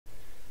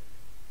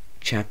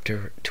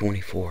Chapter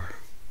 24.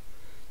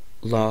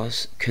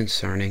 Laws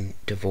concerning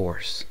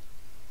divorce.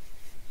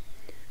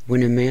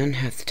 When a man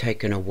hath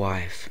taken a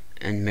wife,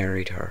 and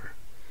married her,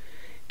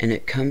 and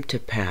it come to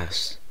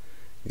pass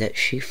that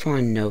she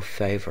find no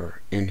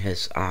favor in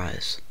his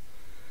eyes,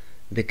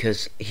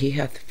 because he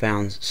hath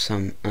found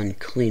some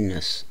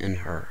uncleanness in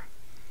her,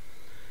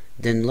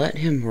 then let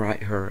him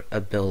write her a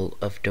bill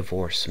of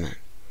divorcement,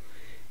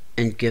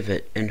 and give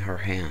it in her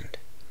hand,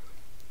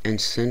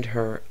 and send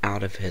her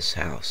out of his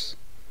house.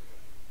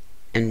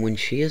 And when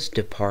she is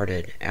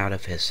departed out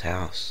of his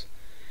house,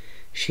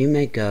 she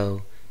may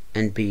go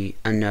and be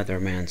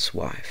another man's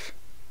wife.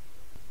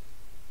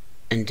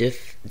 And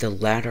if the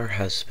latter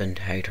husband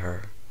hate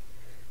her,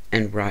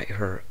 and write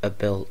her a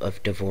bill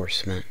of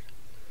divorcement,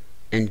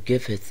 and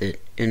giveth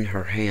it in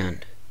her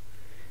hand,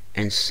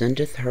 and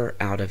sendeth her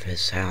out of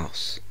his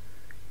house,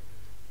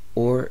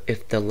 or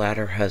if the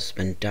latter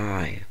husband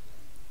die,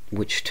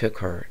 which took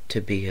her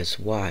to be his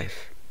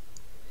wife,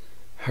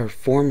 her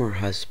former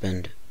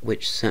husband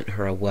which sent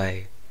her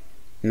away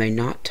may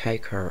not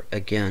take her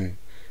again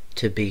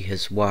to be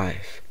his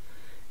wife,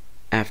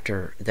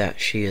 after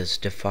that she is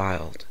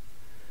defiled.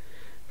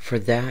 For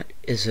that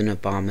is an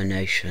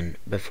abomination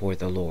before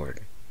the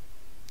Lord.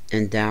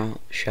 And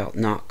thou shalt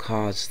not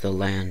cause the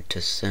land to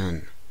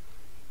sin,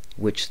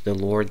 which the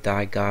Lord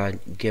thy God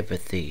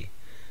giveth thee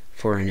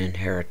for an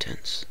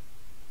inheritance.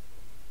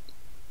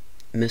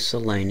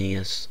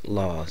 Miscellaneous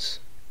laws.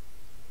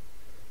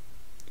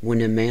 When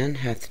a man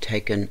hath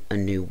taken a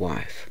new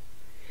wife,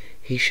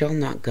 he shall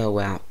not go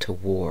out to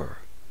war,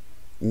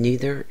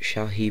 neither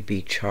shall he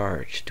be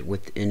charged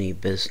with any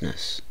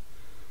business,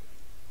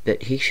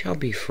 but he shall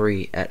be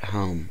free at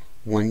home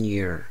 1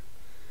 year,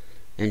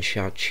 and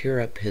shall cheer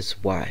up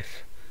his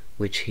wife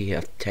which he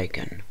hath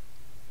taken.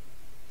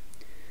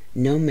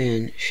 No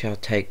man shall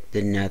take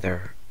the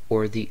nether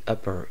or the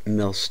upper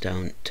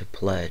millstone to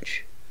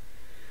pledge,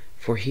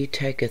 for he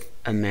taketh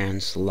a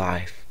man's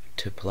life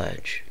to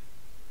pledge.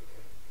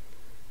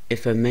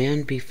 If a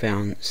man be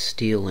found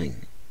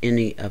stealing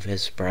any of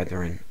his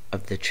brethren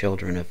of the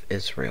children of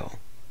Israel,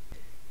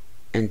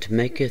 and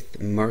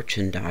maketh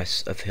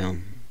merchandise of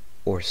him,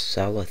 or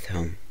selleth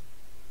him,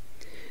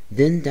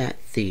 then that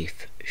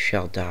thief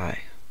shall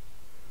die,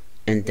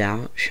 and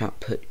thou shalt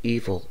put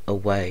evil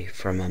away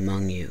from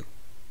among you.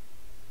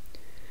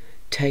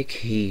 Take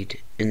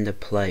heed in the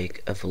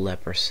plague of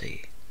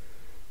leprosy,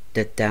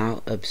 that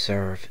thou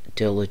observe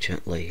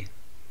diligently,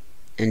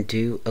 and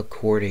do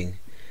according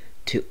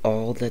to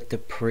all that the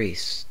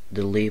priests,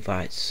 the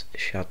Levites,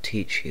 shall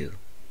teach you,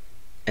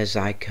 as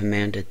I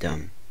commanded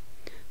them,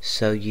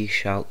 so ye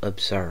shall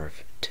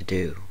observe to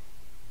do.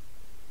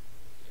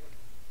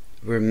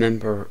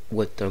 Remember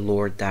what the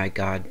Lord thy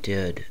God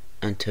did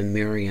unto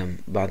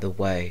Miriam by the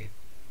way,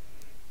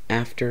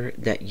 after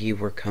that ye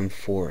were come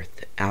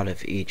forth out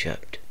of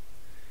Egypt.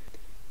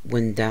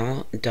 When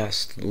thou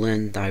dost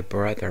lend thy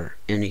brother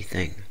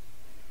anything,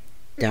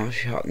 thou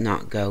shalt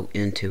not go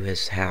into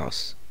his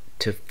house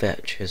to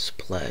fetch his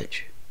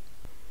pledge.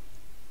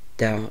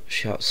 Thou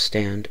shalt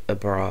stand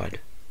abroad,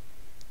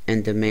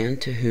 and the man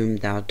to whom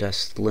thou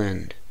dost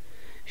lend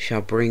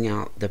shall bring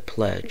out the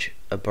pledge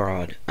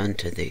abroad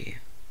unto thee.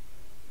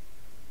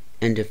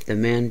 And if the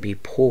man be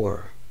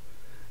poor,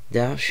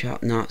 thou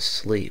shalt not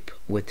sleep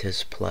with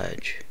his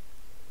pledge.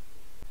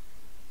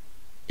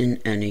 In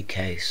any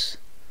case,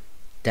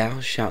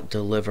 thou shalt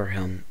deliver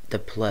him the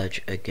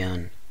pledge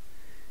again,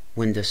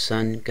 when the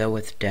sun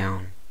goeth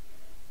down,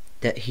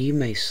 that he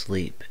may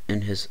sleep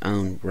in his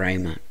own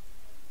raiment,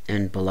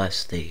 and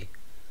bless thee.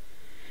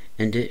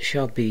 And it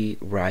shall be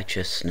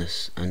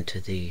righteousness unto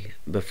thee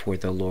before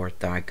the Lord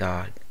thy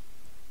God.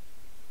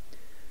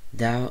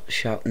 Thou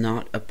shalt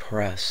not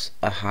oppress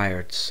a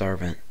hired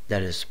servant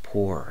that is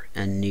poor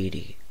and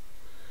needy,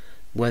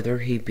 whether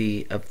he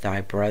be of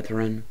thy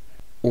brethren,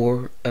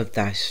 or of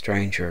thy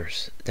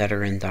strangers that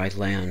are in thy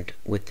land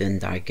within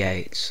thy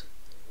gates.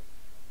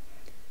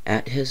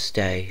 At his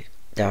day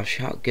thou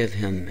shalt give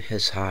him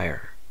his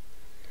hire,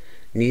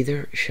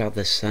 neither shall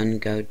the sun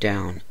go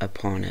down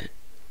upon it,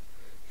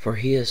 for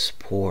he is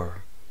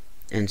poor,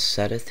 and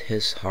setteth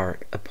his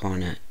heart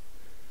upon it,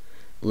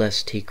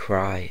 lest he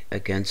cry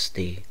against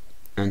thee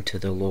unto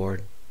the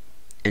Lord,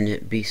 and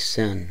it be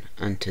sin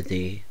unto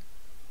thee.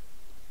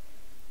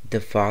 The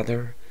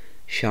father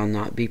shall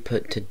not be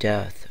put to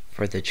death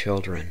for the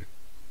children,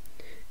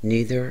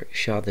 neither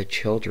shall the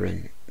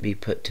children be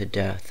put to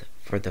death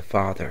for the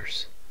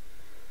fathers.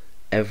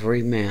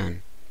 Every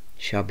man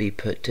shall be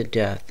put to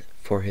death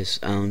for his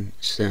own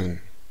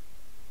sin.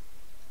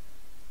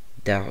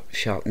 Thou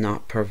shalt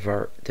not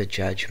pervert the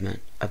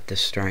judgment of the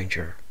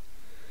stranger,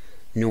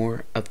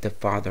 nor of the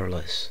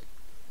fatherless,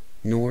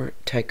 nor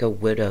take a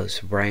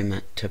widow's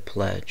raiment to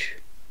pledge.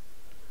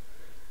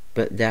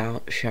 But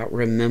thou shalt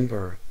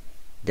remember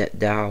that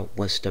thou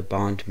wast a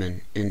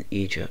bondman in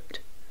Egypt,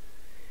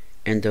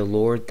 and the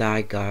Lord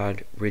thy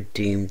God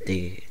redeemed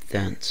thee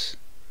thence.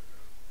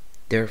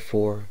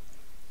 Therefore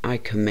I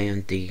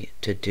command thee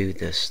to do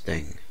this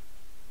thing.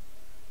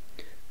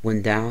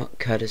 When thou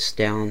cuttest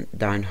down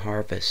thine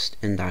harvest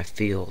in thy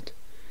field,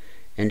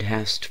 and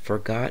hast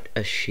forgot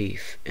a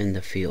sheaf in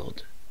the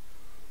field,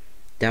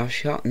 thou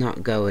shalt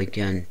not go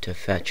again to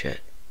fetch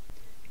it.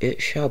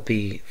 It shall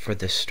be for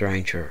the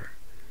stranger,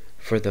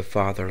 for the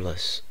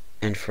fatherless,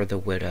 and for the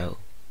widow,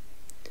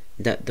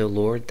 that the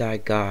Lord thy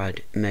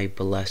God may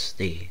bless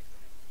thee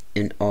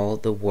in all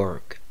the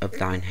work of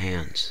thine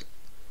hands.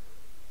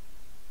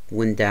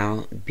 When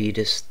thou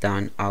beatest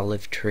thine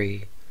olive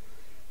tree,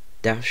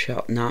 thou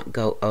shalt not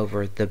go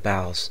over the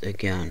boughs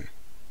again.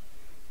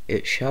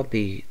 It shall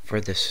be for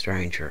the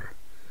stranger,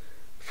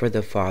 for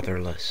the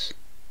fatherless,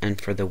 and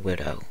for the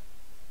widow.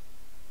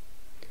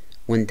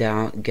 When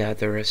thou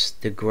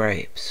gatherest the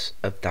grapes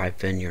of thy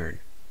vineyard,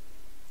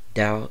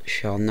 thou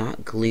shalt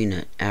not glean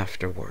it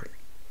afterward.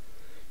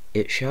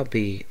 It shall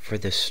be for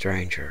the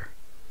stranger,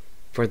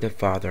 for the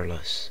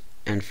fatherless,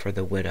 and for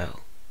the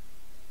widow.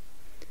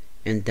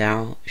 And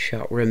thou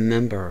shalt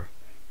remember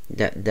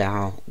that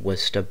thou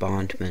wast a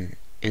bondman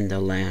in the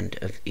land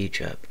of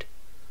Egypt.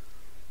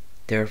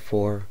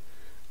 Therefore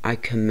I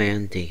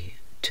command thee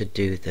to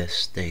do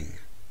this thing.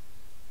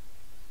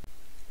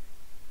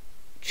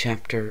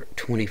 Chapter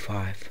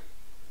 25.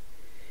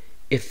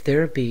 If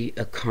there be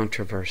a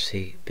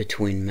controversy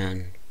between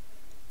men,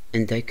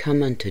 and they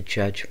come unto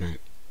judgment,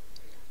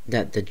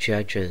 that the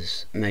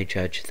judges may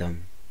judge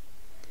them,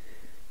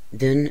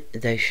 then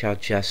they shall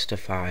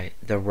justify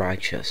the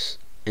righteous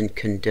and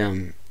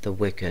condemn the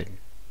wicked.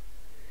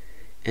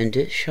 And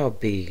it shall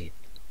be,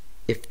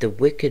 if the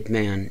wicked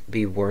man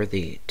be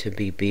worthy to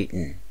be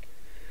beaten,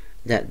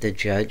 that the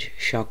judge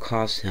shall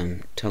cause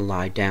him to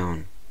lie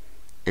down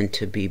and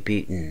to be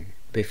beaten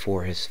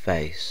before his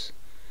face,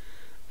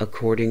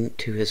 according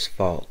to his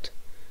fault,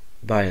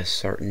 by a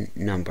certain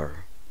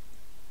number.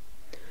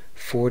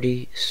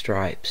 40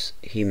 stripes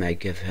he may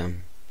give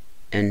him,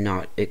 and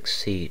not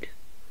exceed,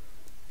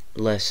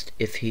 lest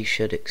if he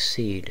should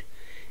exceed,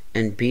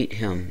 and beat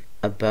him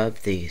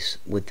above these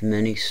with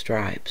many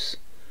stripes,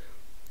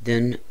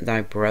 then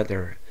thy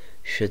brother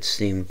should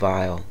seem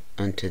vile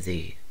unto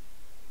thee.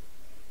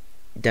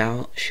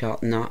 Thou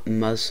shalt not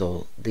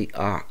muzzle the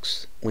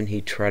ox when he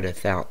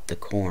treadeth out the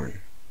corn.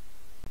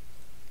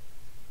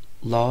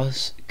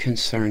 Laws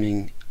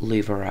concerning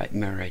Levirate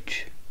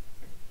marriage.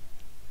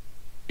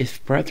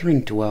 If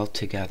brethren dwell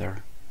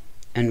together,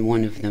 and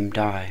one of them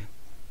die,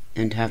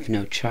 and have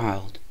no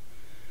child,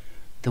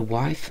 the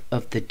wife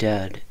of the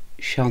dead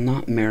shall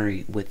not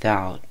marry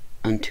without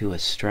unto a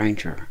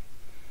stranger.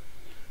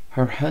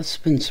 Her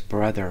husband's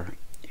brother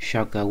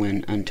shall go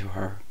in unto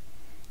her,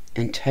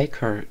 and take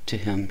her to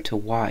him to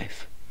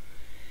wife,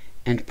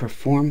 and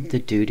perform the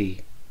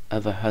duty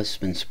of a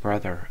husband's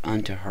brother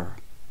unto her.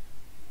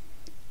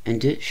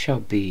 And it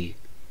shall be,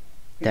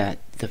 that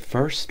the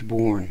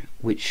firstborn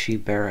which she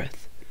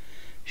beareth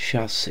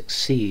shall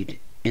succeed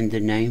in the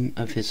name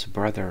of his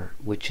brother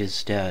which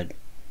is dead,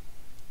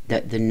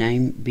 that the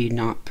name be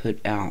not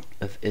put out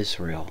of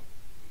Israel.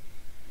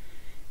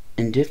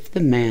 And if the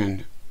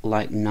man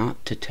like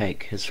not to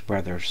take his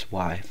brother's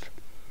wife,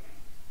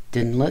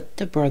 then let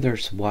the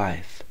brother's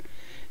wife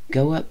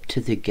go up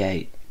to the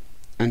gate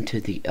unto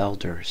the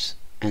elders,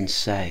 and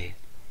say,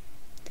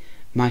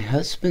 My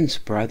husband's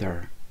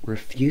brother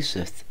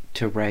refuseth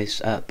to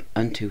raise up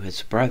unto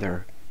his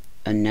brother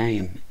a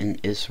name in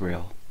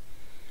Israel.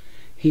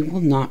 He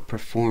will not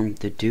perform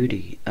the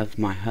duty of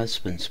my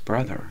husband's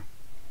brother.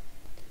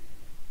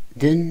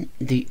 Then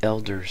the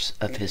elders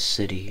of his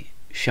city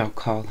shall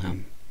call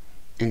him,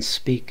 and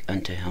speak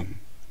unto him.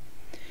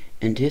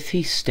 And if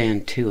he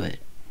stand to it,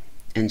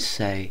 and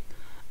say,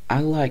 I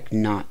like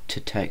not to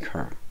take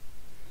her,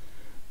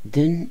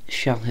 then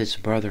shall his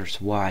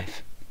brother's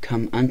wife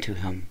come unto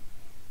him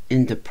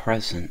in the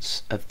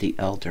presence of the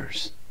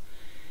elders,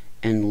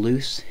 and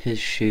loose his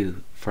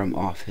shoe from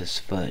off his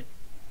foot,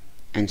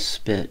 and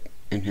spit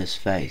in his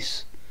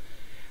face,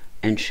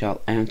 and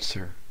shall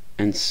answer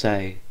and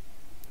say,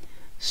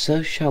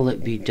 So shall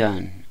it be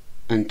done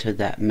unto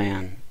that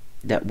man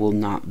that will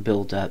not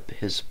build up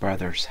his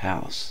brother's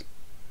house.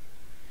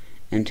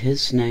 And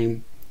his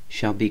name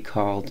shall be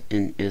called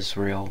in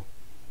Israel,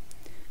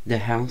 the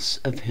house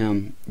of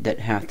him that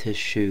hath his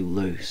shoe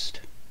loosed.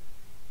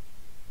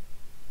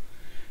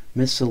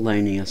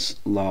 Miscellaneous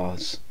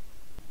laws.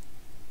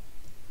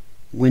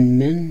 When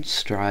men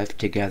strive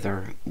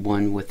together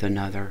one with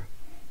another,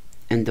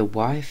 and the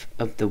wife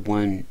of the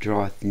one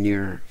draweth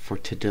near for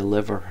to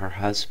deliver her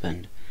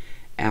husband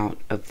out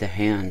of the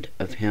hand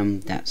of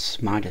him that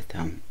smiteth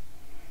him,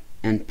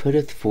 and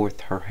putteth forth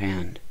her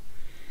hand,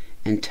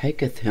 and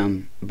taketh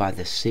him by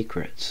the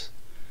secrets,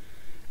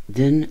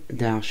 then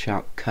thou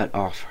shalt cut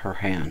off her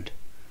hand.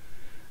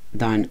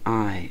 Thine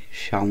eye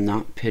shall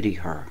not pity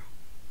her.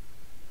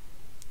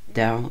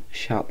 Thou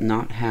shalt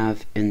not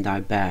have in thy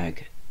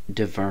bag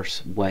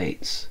diverse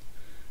weights,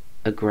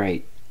 a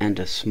great and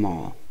a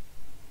small.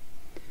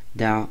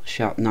 Thou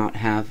shalt not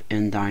have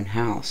in thine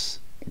house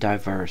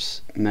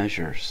diverse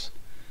measures,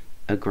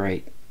 a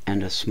great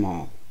and a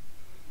small.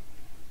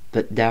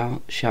 But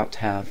thou shalt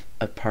have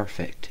a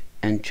perfect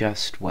and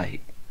just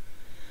weight,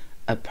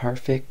 A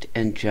perfect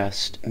and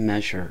just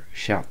measure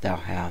shalt thou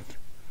have,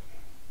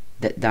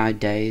 that thy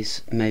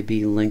days may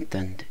be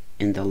lengthened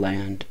in the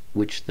land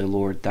which the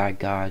Lord thy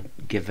God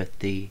giveth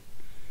thee.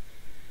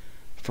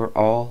 For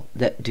all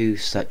that do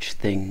such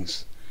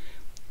things,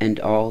 and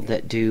all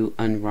that do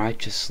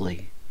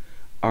unrighteously,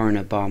 are an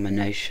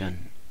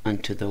abomination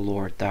unto the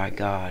Lord thy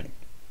God.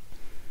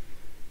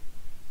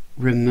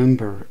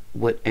 Remember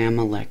what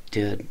Amalek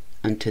did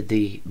unto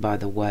thee by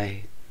the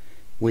way,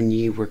 when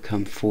ye were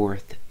come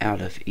forth out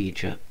of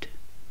Egypt,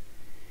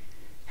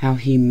 how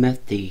he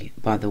met thee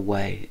by the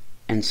way,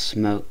 and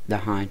smote the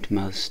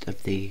hindmost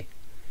of thee,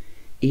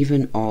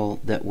 even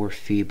all that were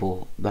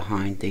feeble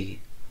behind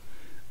thee,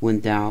 when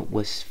thou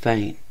wast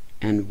faint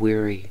and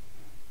weary,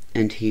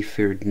 and he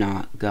feared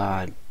not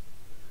God.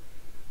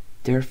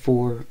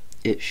 Therefore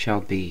it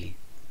shall be,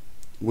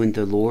 when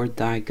the Lord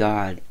thy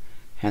God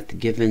hath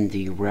given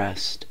thee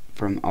rest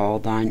from all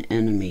thine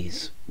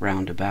enemies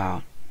round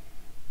about,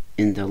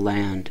 in the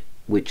land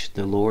which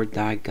the Lord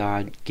thy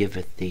God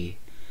giveth thee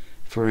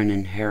for an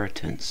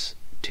inheritance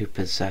to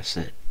possess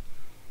it,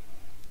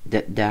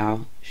 that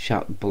thou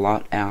shalt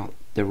blot out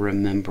the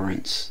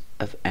remembrance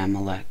of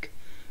Amalek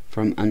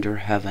from under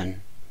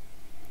heaven,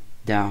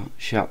 thou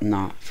shalt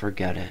not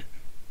forget it.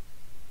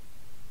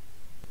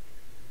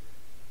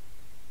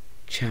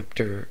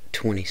 Chapter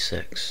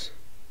 26.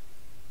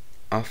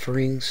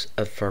 Offerings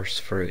of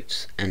first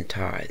fruits and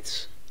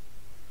tithes.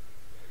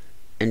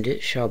 And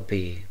it shall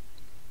be,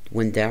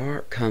 when thou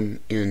art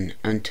come in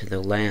unto the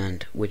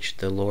land which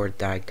the Lord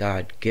thy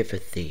God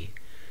giveth thee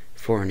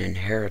for an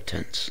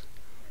inheritance,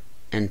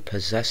 and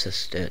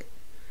possessest it,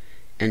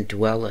 and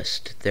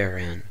dwellest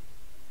therein,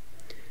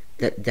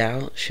 that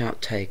thou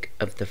shalt take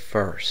of the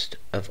first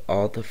of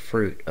all the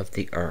fruit of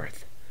the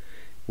earth,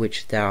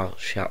 which thou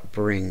shalt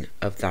bring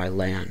of thy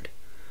land,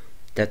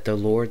 that the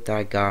Lord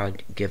thy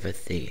God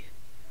giveth thee,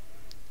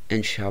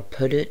 and shalt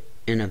put it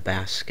in a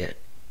basket,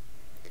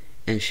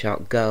 and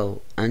shalt go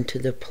unto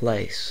the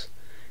place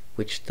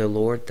which the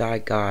Lord thy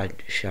God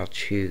shall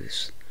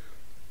choose,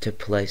 to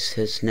place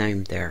his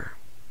name there.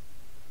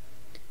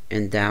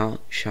 And thou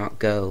shalt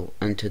go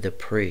unto the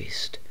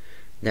priest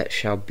that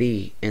shall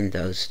be in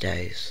those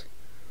days,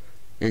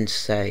 and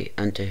say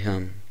unto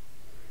him,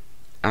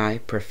 I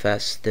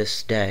profess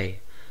this day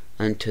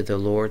unto the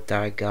Lord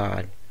thy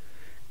God,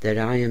 that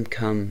I am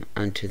come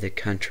unto the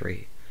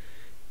country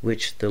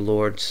which the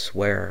Lord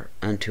sware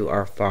unto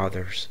our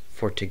fathers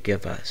for to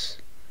give us.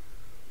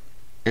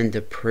 And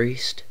the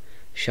priest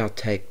shall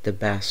take the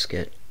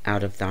basket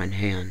out of thine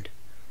hand,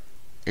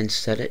 and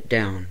set it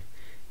down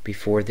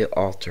before the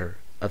altar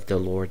of the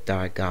Lord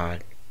thy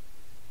God.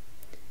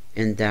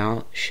 And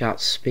thou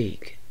shalt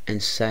speak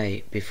and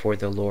say before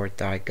the Lord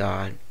thy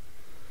God,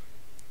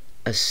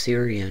 A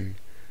Syrian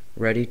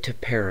ready to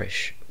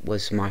perish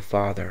was my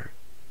father,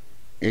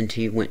 and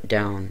he went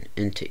down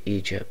into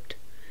Egypt,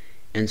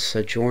 and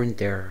sojourned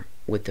there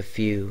with a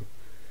few,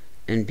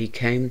 and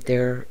became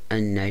there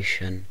a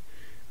nation,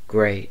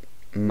 great,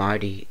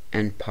 mighty,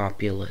 and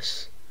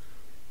populous.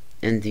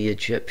 And the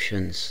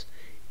Egyptians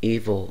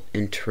evil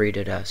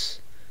entreated us,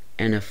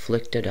 and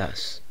afflicted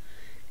us,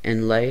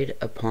 and laid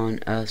upon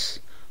us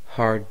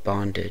hard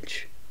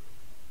bondage.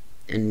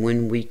 And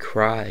when we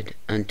cried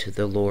unto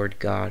the Lord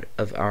God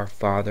of our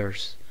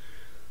fathers,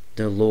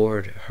 the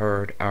Lord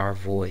heard our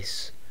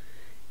voice,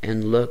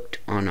 and looked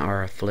on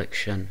our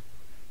affliction,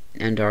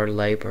 and our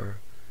labor,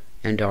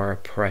 and our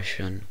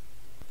oppression.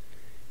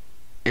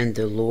 And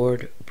the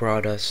Lord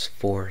brought us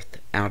forth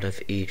out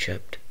of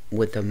Egypt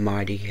with a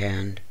mighty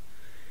hand,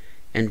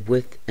 and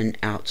with an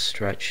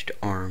outstretched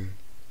arm,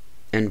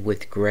 and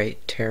with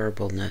great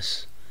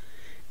terribleness,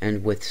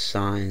 and with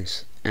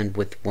signs, and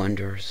with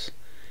wonders.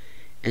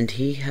 And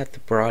he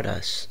hath brought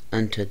us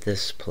unto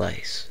this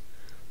place,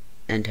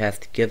 and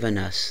hath given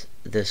us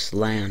this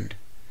land,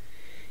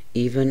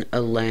 even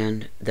a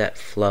land that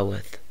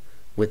floweth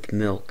with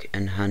milk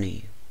and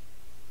honey.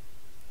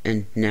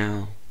 And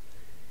now,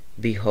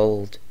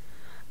 behold,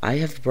 I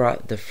have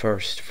brought the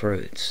first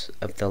fruits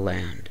of the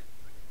land,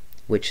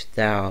 which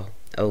thou,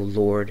 O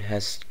Lord,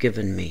 hast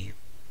given me,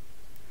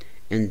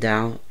 and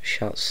thou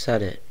shalt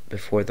set it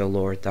before the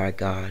Lord thy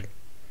God,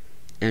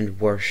 and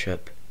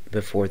worship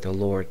before the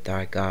Lord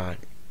thy God.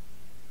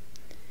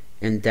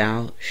 And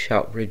thou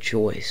shalt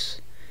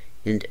rejoice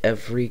in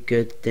every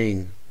good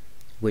thing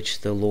which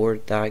the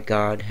Lord thy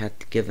God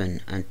hath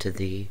given unto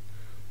thee,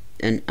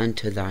 and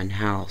unto thine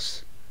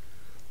house,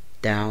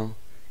 thou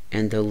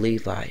and the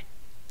Levite,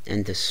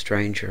 and the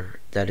stranger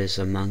that is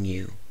among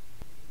you.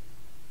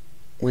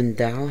 When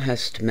thou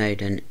hast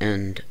made an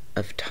end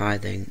of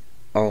tithing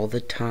all the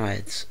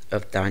tithes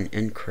of thine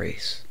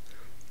increase,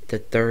 the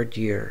 3rd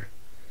year,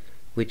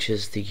 which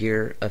is the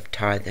year of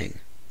tithing,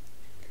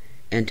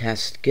 and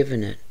hast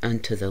given it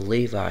unto the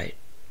Levite,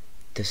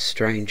 the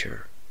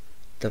stranger,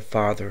 the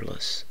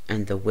fatherless,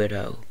 and the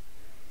widow,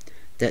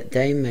 that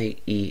they may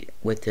eat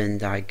within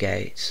thy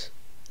gates,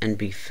 and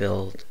be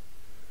filled,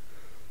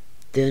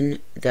 then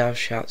thou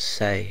shalt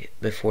say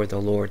before the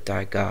Lord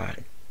thy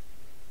God,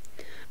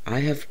 I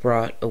have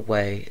brought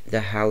away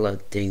the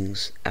hallowed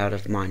things out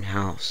of mine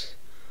house,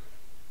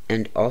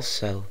 and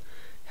also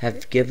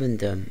have given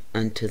them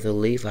unto the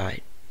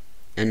Levite,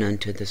 and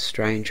unto the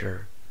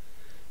stranger,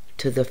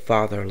 to the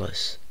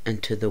fatherless,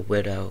 and to the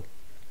widow,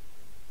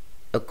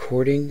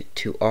 according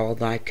to all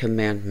thy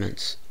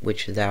commandments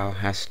which thou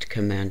hast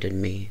commanded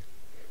me.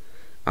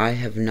 I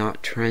have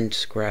not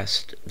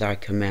transgressed thy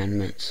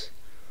commandments,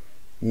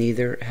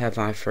 neither have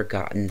I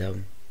forgotten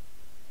them.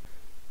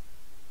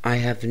 I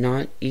have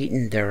not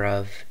eaten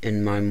thereof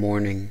in my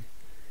mourning,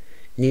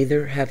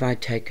 neither have I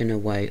taken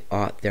away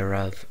aught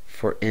thereof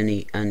for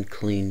any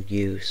unclean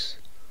use,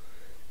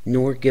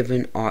 nor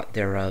given aught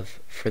thereof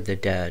for the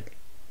dead.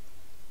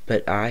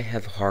 But I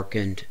have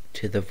hearkened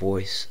to the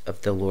voice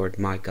of the Lord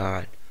my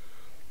God,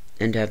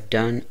 and have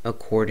done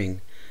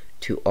according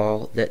to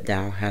all that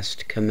thou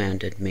hast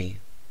commanded me.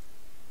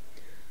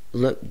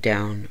 Look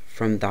down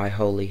from thy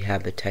holy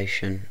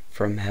habitation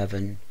from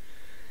heaven,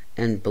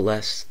 and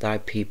bless thy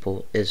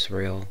people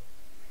Israel,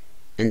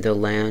 in the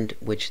land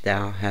which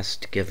thou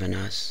hast given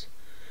us,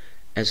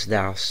 as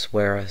thou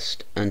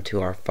swarest unto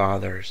our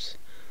fathers,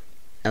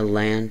 a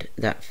land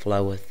that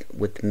floweth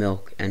with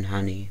milk and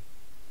honey.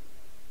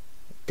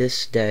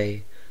 This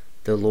day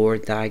the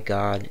Lord thy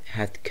God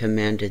hath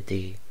commanded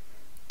thee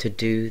to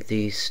do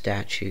these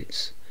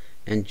statutes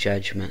and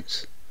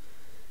judgments.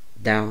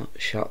 Thou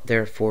shalt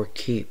therefore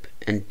keep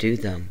and do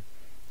them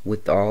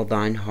with all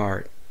thine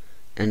heart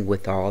and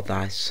with all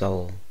thy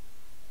soul.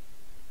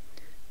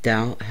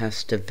 Thou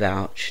hast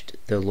avouched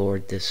the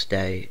Lord this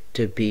day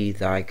to be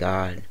thy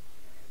God,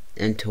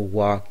 and to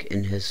walk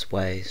in his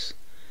ways,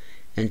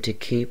 and to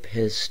keep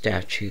his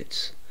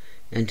statutes,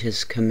 and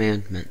his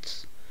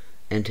commandments,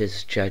 and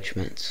his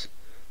judgments,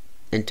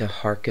 and to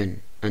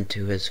hearken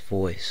unto his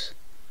voice.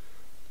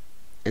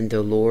 And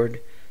the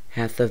Lord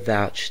hath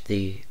avouched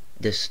thee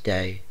this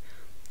day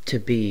to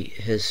be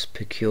his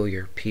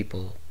peculiar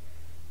people,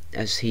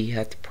 as he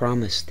hath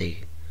promised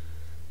thee,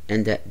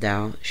 and that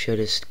thou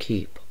shouldest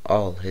keep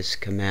all his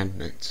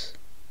commandments,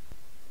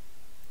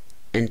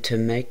 and to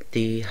make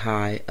thee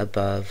high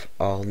above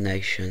all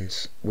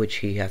nations which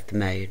he hath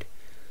made,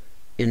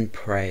 in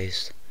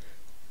praise,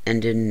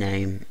 and in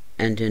name,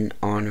 and in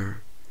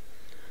honor,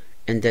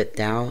 and that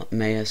thou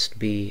mayest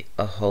be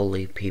a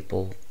holy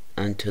people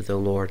unto the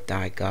Lord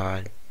thy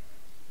God,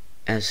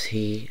 as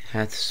he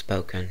hath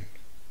spoken.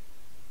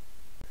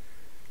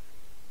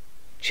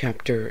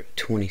 Chapter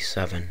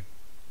 27.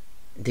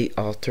 The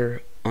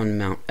altar on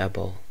Mount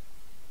Ebal.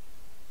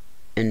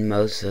 And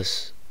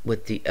Moses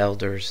with the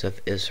elders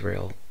of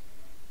Israel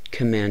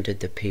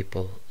commanded the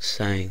people,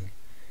 saying,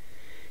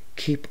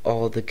 Keep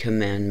all the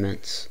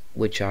commandments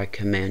which I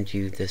command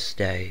you this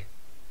day.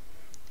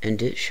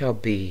 And it shall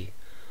be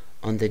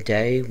on the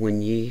day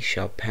when ye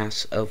shall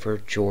pass over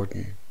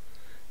Jordan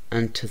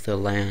unto the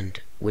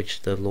land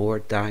which the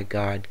Lord thy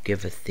God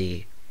giveth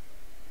thee,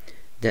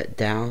 that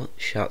thou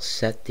shalt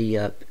set thee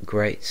up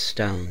great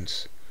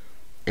stones,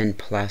 and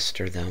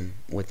plaster them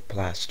with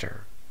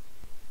plaster.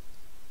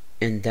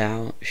 And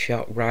thou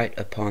shalt write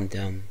upon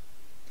them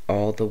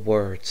all the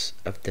words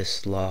of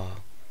this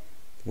law,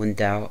 when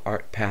thou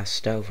art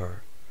passed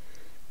over,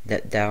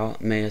 that thou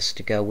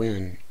mayest go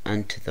in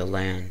unto the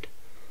land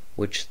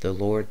which the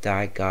Lord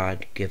thy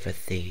God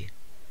giveth thee,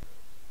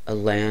 a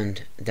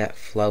land that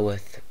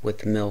floweth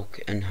with milk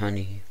and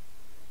honey,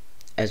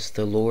 as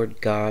the Lord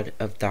God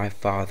of thy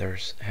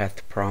fathers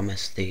hath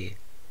promised thee.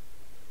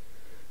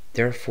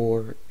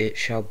 Therefore it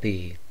shall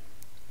be,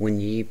 when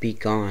ye be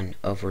gone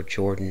over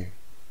Jordan,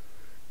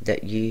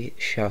 that ye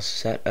shall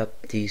set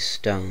up these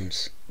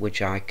stones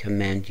which I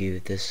command you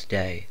this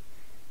day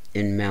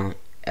in Mount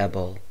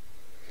Ebal,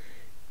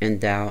 and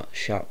thou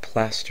shalt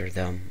plaster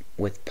them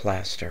with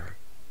plaster.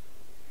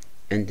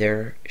 And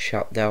there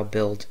shalt thou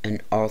build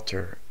an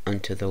altar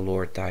unto the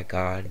Lord thy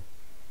God,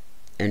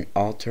 an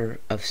altar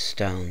of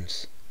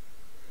stones.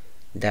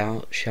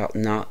 Thou shalt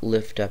not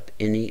lift up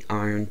any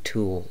iron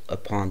tool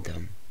upon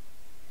them.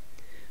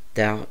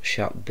 Thou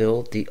shalt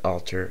build the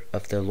altar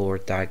of the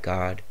Lord thy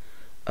God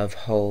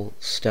of whole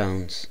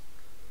stones,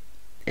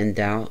 and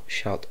thou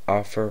shalt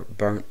offer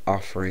burnt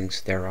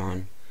offerings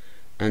thereon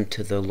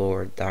unto the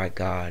Lord thy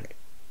God.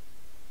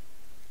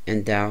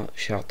 And thou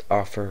shalt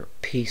offer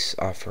peace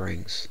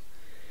offerings,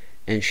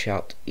 and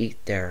shalt eat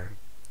there,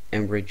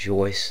 and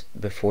rejoice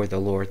before the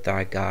Lord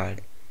thy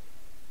God.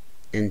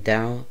 And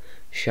thou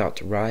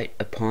shalt write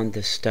upon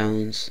the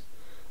stones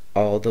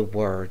all the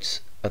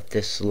words of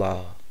this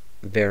law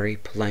very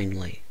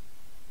plainly.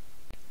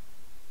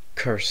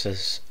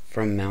 Curses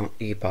from Mount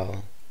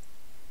Ebal.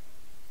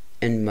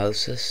 And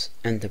Moses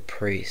and the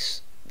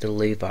priests, the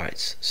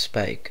Levites,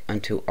 spake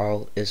unto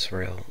all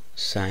Israel,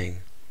 saying,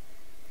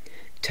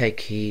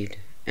 Take heed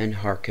and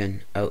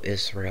hearken, O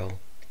Israel.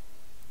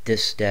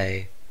 This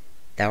day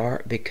thou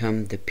art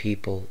become the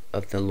people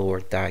of the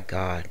Lord thy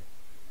God.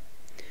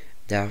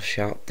 Thou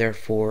shalt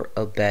therefore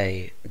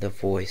obey the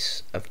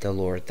voice of the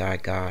Lord thy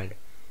God,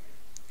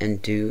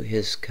 and do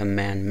his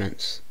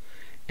commandments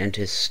and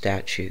his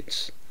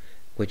statutes,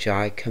 which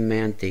I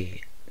command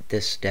thee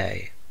this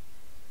day.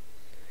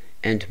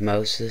 And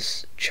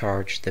Moses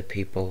charged the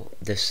people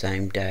the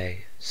same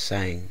day,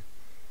 saying,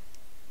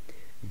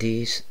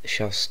 These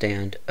shall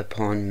stand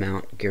upon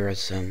Mount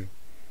Gerizim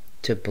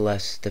to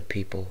bless the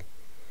people,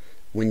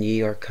 when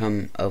ye are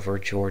come over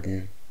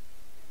Jordan,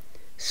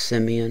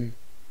 Simeon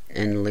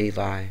and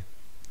Levi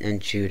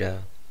and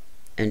Judah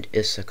and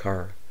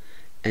Issachar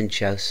and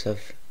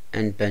Joseph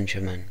and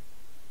Benjamin.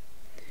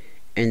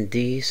 And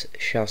these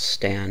shall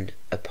stand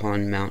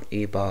upon Mount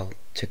Ebal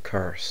to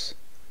curse,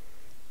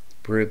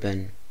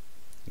 Reuben,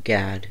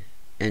 Gad,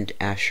 and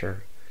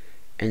Asher,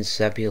 and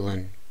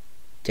Zebulun,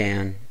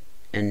 Dan,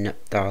 and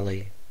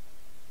Naphtali.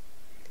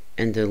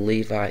 And the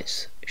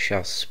Levites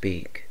shall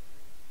speak,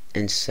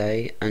 and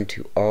say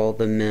unto all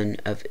the men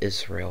of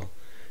Israel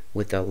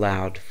with a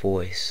loud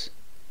voice,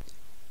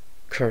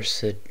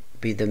 Cursed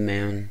be the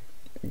man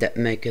that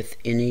maketh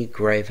any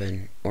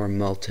graven or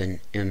molten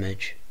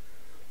image,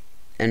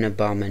 an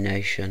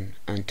abomination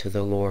unto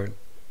the Lord,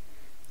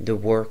 the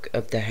work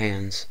of the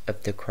hands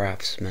of the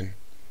craftsman,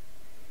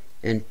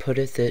 and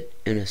putteth it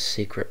in a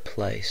secret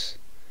place.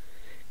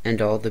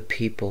 And all the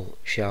people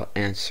shall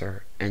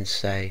answer and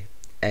say,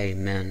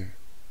 Amen.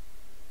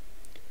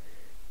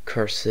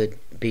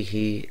 Cursed be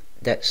he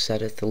that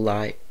setteth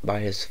light by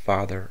his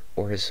father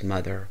or his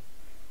mother.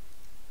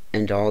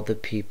 And all the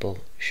people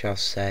shall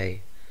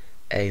say,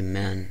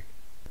 Amen.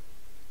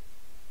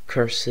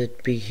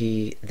 Cursed be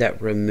he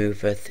that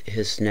removeth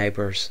his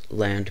neighbour's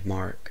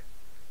landmark.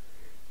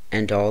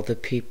 And all the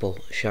people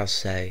shall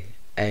say,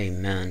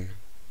 Amen.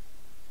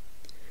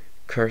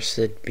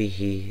 Cursed be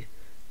he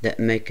that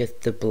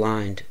maketh the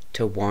blind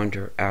to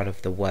wander out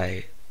of the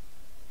way.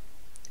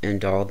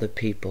 And all the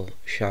people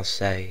shall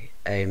say,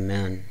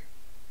 Amen.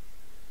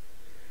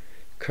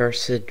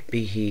 Cursed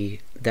be he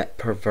that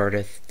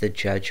perverteth the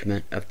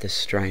judgment of the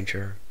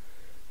stranger,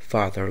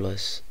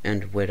 fatherless,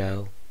 and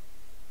widow.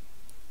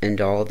 And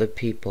all the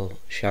people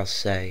shall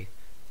say,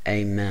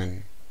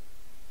 Amen.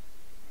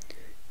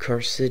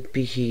 Cursed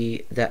be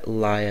he that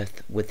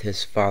lieth with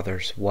his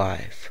father's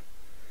wife,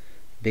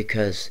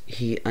 because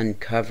he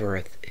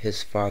uncovereth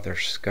his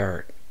father's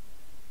skirt.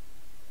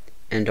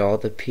 And all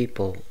the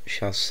people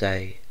shall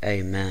say,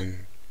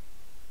 Amen.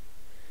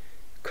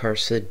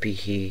 Cursed be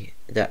he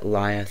that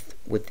lieth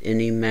with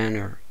any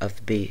manner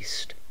of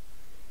beast.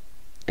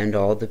 And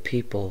all the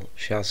people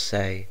shall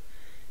say,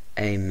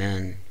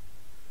 Amen.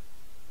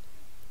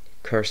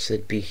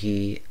 Cursed be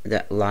he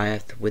that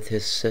lieth with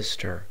his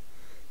sister,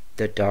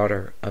 the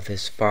daughter of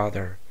his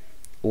father,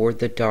 or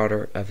the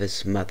daughter of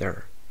his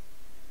mother.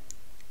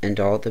 And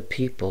all the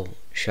people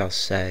shall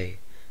say,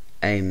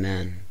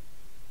 Amen.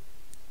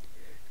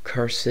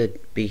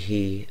 Cursed be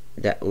he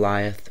that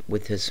lieth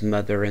with his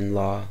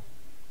mother-in-law.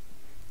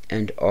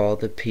 And all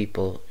the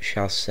people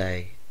shall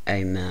say,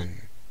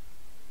 Amen.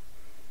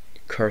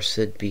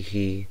 Cursed be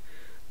he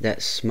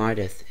that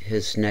smiteth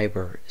his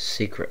neighbour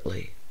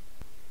secretly.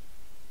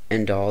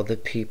 And all the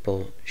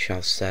people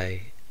shall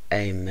say,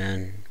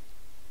 Amen.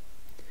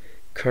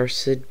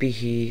 Cursed be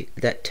he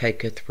that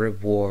taketh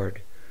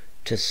reward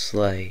to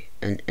slay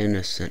an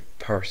innocent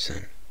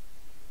person.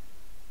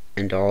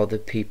 And all the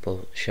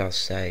people shall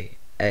say,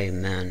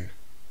 Amen.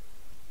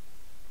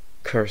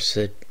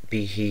 Cursed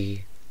be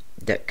he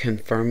that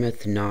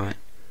confirmeth not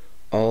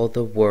all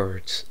the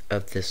words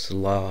of this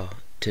law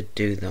to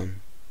do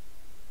them.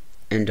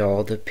 And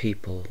all the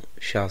people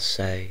shall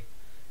say,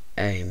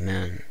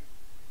 Amen.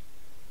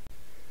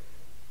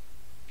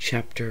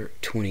 Chapter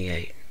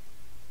 28.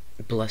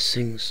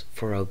 Blessings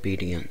for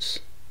Obedience.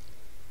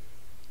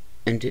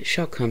 And it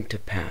shall come to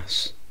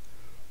pass,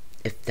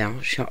 if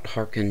thou shalt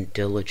hearken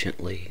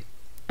diligently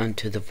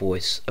unto the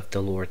voice of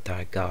the Lord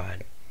thy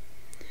God,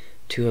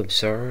 to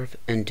observe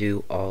and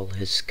do all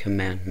his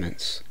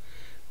commandments,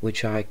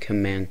 which I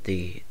command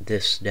thee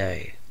this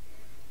day,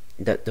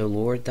 that the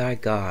Lord thy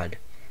God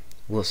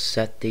will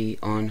set thee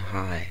on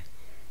high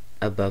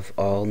above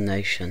all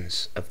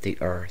nations of the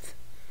earth.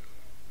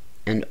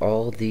 And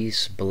all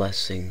these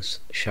blessings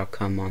shall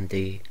come on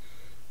thee,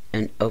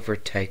 and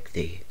overtake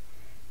thee,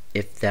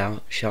 if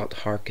thou shalt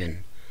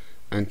hearken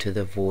unto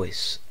the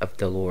voice of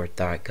the Lord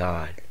thy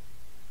God.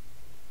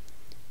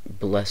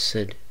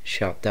 Blessed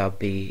shalt thou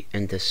be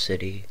in the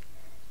city,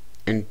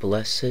 and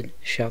blessed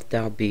shalt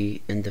thou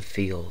be in the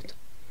field.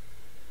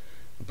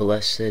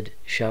 Blessed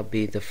shall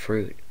be the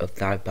fruit of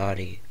thy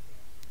body,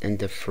 and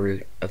the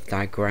fruit of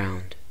thy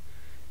ground,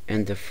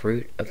 and the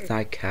fruit of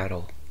thy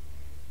cattle,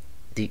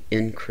 the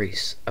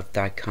increase of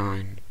thy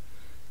kind,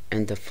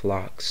 and the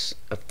flocks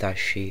of thy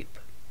sheep.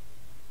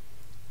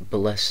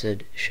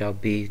 Blessed shall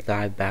be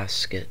thy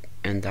basket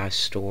and thy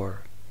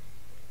store.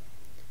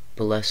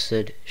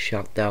 Blessed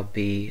shalt thou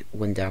be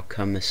when thou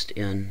comest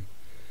in,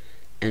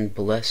 and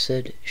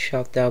blessed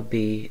shalt thou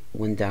be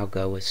when thou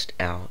goest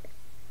out.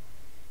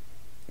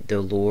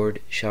 The Lord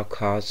shall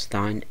cause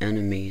thine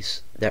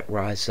enemies that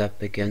rise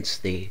up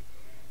against thee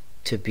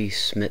to be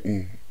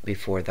smitten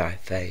before thy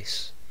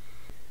face.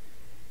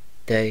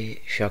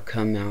 They shall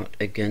come out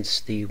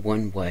against thee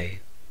one way,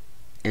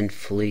 and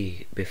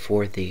flee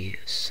before thee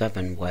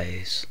 7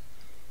 ways.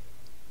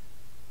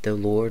 The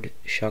Lord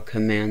shall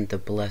command the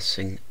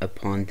blessing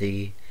upon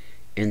thee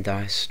in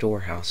thy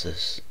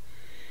storehouses,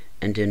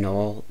 and in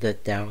all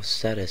that thou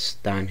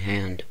settest thine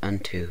hand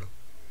unto.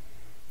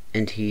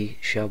 And he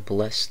shall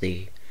bless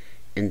thee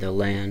in the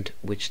land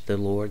which the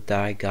Lord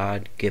thy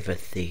God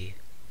giveth thee.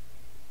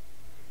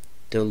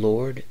 The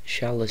Lord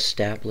shall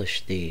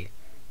establish thee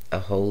a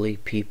holy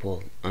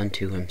people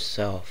unto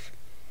himself,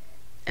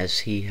 as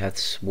he hath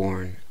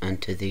sworn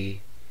unto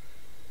thee,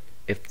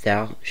 if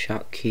thou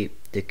shalt keep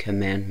the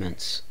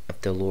commandments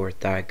of the Lord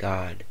thy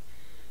God,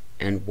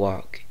 and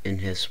walk in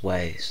his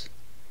ways.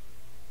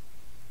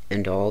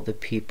 And all the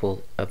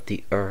people of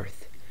the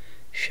earth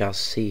shall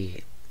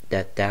see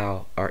that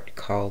thou art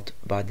called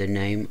by the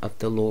name of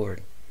the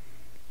Lord,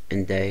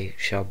 and they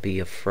shall be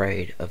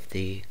afraid of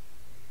thee.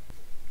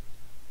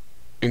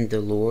 And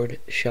the Lord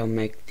shall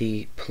make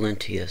thee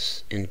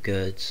plenteous in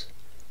goods,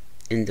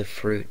 in the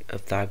fruit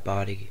of thy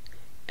body,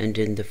 and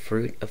in the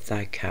fruit of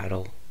thy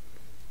cattle,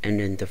 and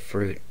in the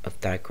fruit of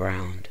thy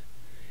ground,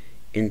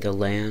 in the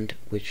land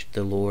which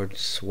the Lord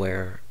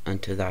sware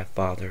unto thy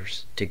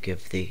fathers to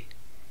give thee.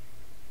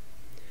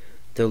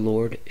 The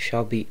Lord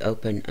shall be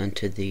open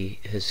unto thee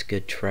his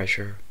good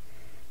treasure,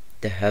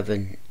 the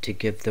heaven to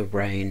give the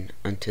rain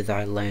unto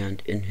thy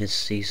land in his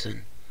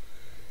season,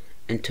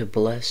 and to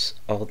bless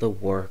all the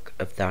work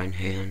of thine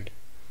hand.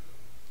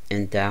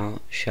 And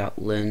thou shalt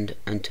lend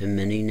unto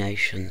many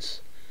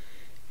nations,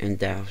 and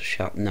thou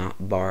shalt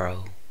not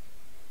borrow.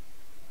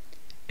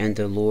 And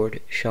the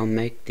Lord shall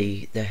make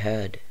thee the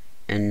head,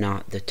 and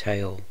not the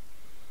tail,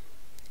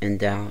 and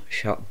thou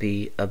shalt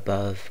be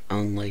above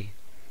only,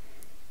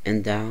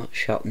 and thou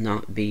shalt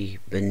not be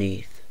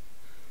beneath.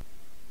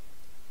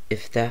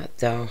 If that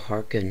thou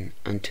hearken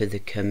unto the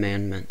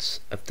commandments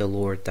of the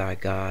Lord thy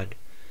God,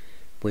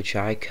 which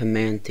I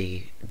command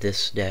thee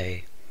this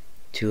day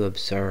to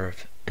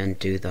observe and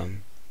do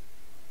them.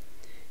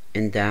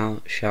 And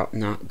thou shalt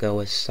not go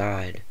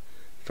aside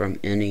from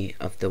any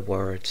of the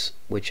words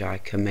which I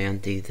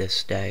command thee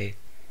this day,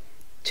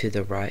 to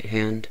the right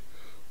hand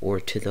or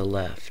to the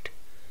left,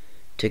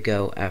 to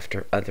go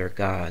after other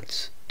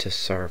gods to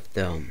serve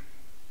them.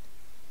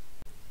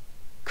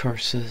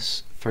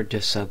 Curses for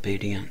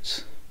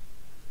disobedience.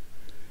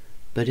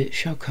 But it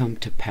shall come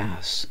to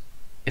pass,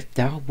 if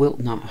thou wilt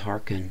not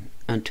hearken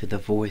unto the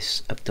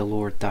voice of the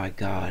Lord thy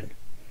God,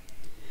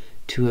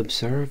 to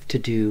observe to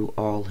do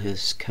all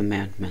his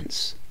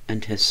commandments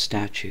and his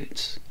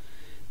statutes,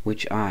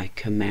 which I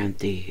command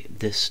thee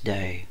this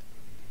day,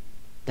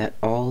 that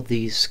all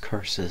these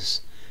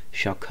curses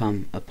shall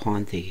come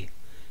upon thee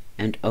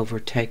and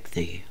overtake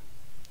thee.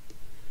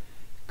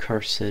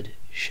 Cursed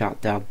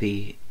shalt thou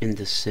be in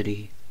the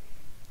city,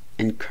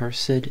 and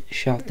cursed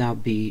shalt thou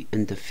be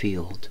in the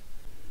field.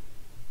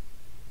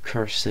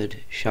 Cursed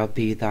shall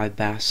be thy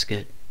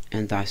basket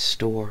and thy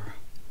store.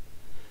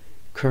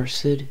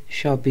 Cursed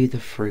shall be the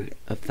fruit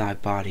of thy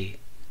body,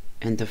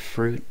 and the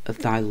fruit of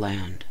thy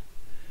land,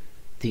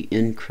 the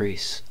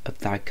increase of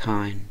thy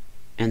kine,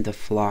 and the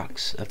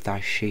flocks of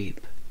thy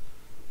sheep.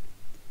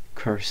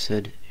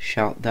 Cursed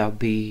shalt thou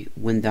be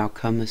when thou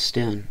comest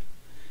in,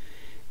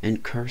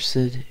 and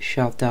cursed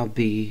shalt thou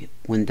be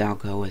when thou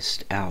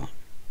goest out.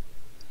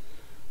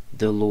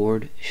 The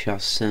Lord shall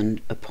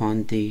send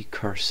upon thee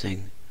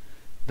cursing,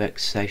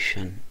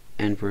 vexation,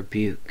 and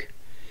rebuke,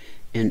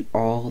 in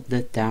all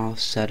that thou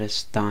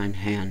settest thine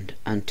hand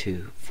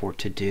unto for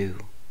to do,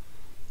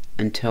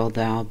 until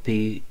thou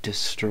be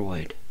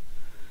destroyed,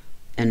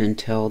 and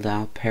until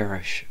thou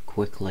perish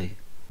quickly,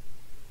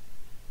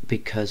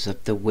 because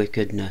of the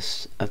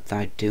wickedness of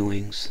thy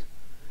doings,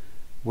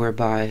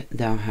 whereby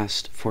thou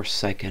hast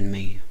forsaken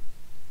me.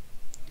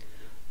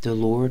 The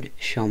Lord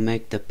shall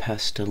make the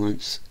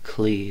pestilence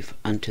cleave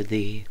unto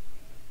thee,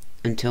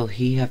 until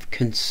he have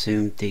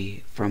consumed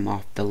thee from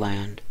off the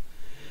land,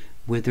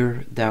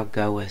 whither thou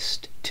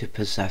goest to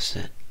possess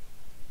it.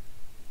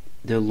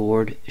 The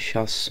Lord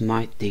shall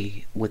smite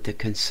thee with a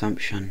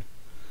consumption,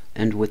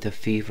 and with a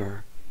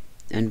fever,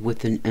 and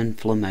with an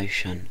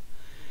inflammation,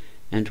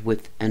 and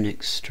with an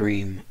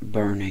extreme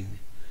burning,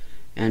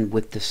 and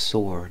with the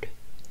sword,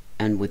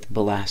 and with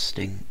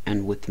blasting,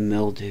 and with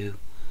mildew,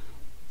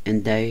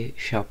 and they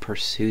shall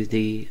pursue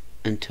thee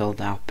until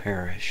thou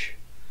perish.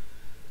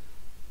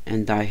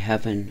 And thy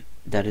heaven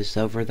that is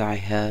over thy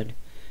head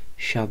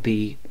shall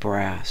be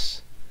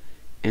brass,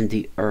 and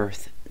the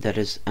earth that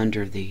is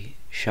under thee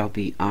shall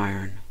be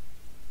iron.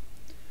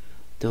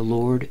 The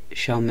Lord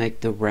shall make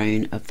the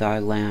rain of thy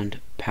land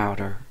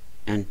powder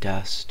and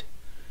dust.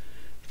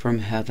 From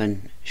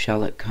heaven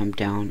shall it come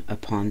down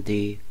upon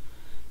thee,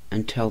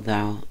 until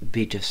thou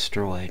be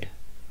destroyed.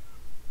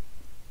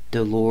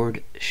 The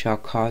Lord shall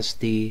cause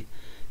thee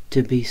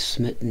to be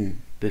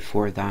smitten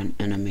before thine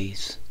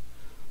enemies.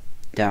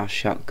 Thou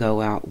shalt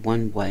go out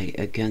one way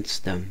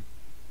against them,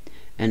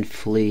 and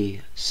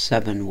flee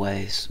 7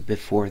 ways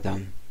before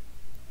them,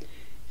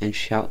 and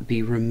shalt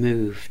be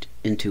removed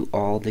into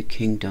all the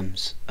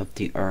kingdoms of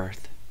the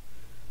earth.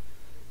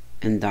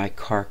 And thy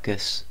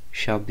carcass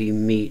shall be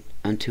meat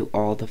unto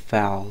all the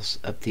fowls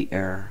of the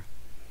air,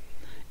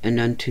 and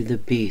unto the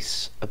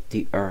beasts of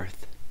the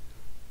earth,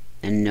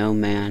 and no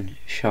man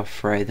shall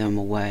fray them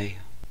away.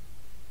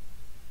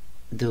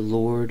 The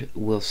Lord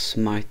will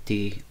smite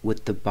thee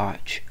with the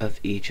botch of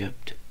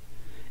Egypt,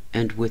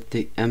 and with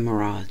the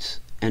emerods,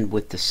 and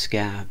with the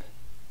scab,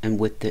 and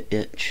with the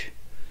itch,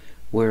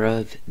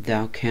 whereof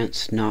thou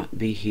canst not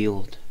be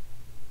healed.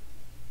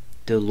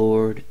 The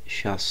Lord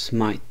shall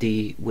smite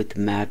thee with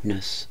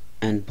madness,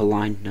 and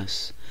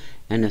blindness,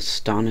 and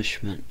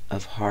astonishment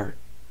of heart.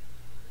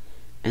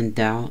 And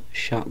thou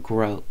shalt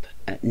grope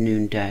at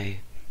noonday,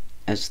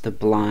 as the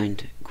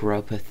blind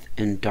gropeth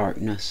in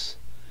darkness.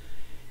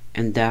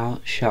 And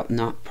thou shalt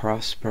not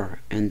prosper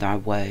in thy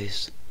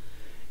ways,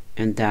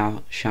 and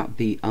thou shalt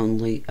be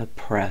only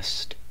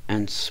oppressed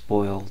and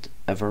spoiled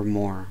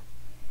evermore,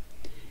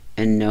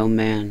 and no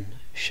man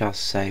shall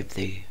save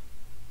thee.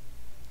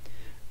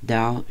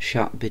 Thou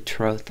shalt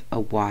betroth a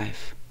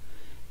wife,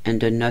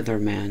 and another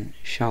man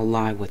shall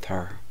lie with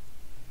her.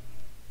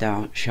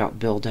 Thou shalt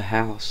build a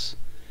house,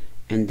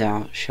 and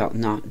thou shalt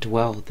not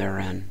dwell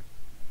therein.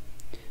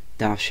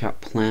 Thou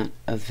shalt plant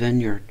a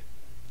vineyard,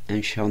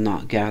 and shall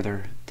not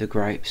gather the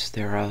grapes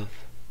thereof.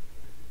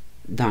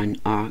 Thine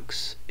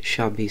ox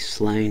shall be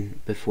slain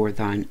before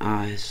thine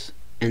eyes,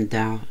 and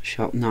thou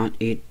shalt not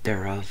eat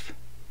thereof.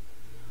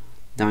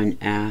 Thine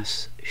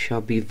ass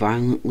shall be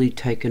violently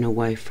taken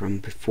away from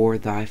before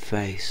thy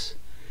face,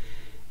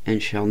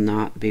 and shall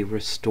not be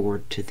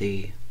restored to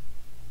thee.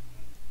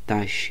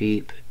 Thy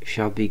sheep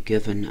shall be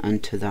given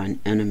unto thine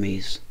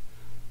enemies,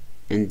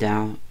 and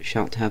thou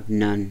shalt have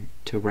none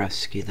to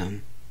rescue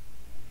them.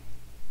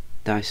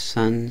 Thy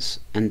sons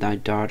and thy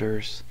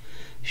daughters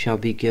shall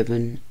be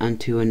given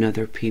unto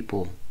another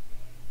people,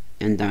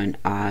 and thine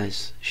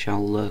eyes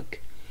shall look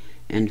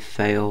and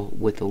fail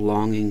with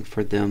longing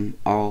for them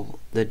all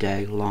the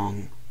day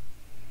long,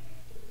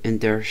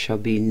 and there shall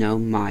be no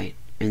might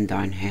in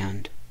thine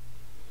hand.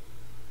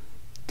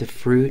 The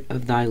fruit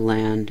of thy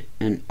land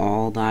and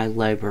all thy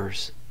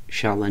labors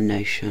shall a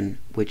nation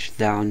which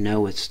thou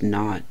knowest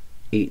not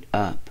eat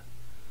up,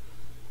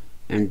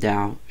 and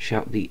thou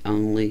shalt be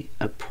only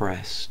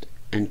oppressed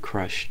and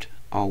crushed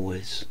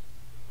always,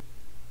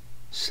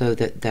 so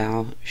that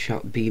thou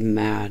shalt be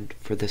mad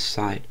for the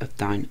sight of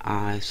thine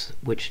eyes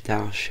which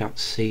thou shalt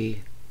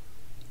see.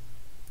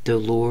 The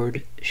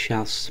Lord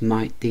shall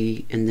smite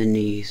thee in the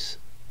knees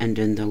and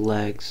in the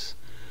legs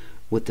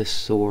with a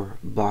sore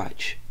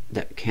botch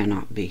that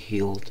cannot be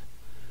healed,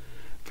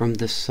 from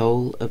the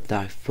sole of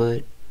thy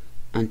foot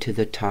unto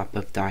the top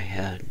of thy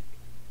head.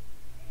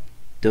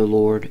 The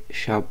Lord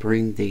shall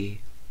bring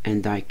thee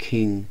and thy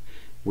king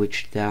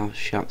which thou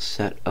shalt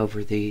set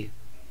over thee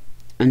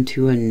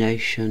unto a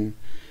nation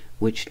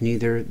which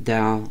neither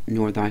thou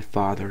nor thy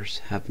fathers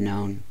have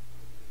known,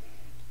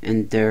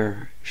 and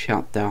there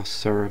shalt thou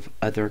serve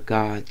other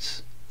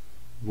gods,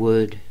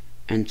 wood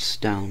and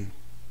stone.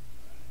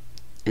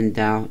 And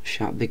thou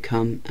shalt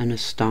become an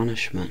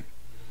astonishment,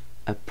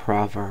 a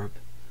proverb,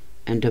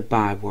 and a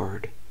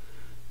byword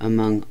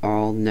among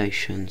all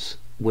nations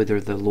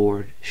whither the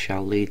Lord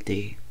shall lead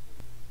thee.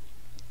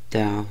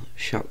 Thou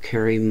shalt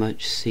carry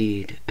much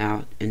seed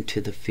out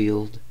into the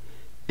field,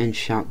 and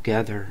shalt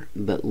gather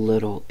but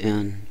little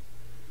in,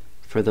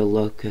 for the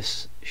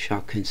locusts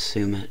shall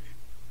consume it.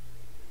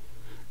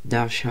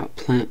 Thou shalt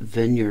plant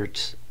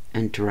vineyards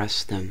and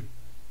dress them,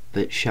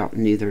 but shalt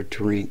neither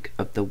drink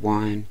of the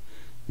wine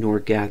nor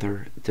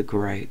gather the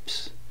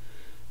grapes,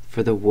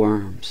 for the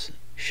worms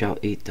shall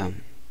eat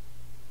them.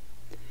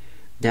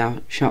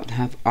 Thou shalt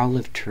have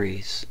olive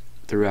trees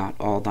throughout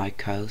all thy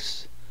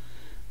coasts,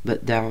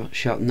 but thou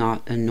shalt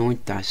not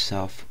anoint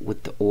thyself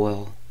with the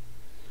oil,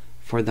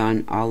 for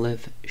thine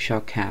olive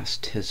shall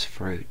cast his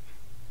fruit.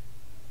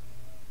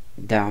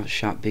 Thou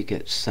shalt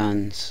beget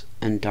sons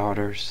and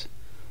daughters,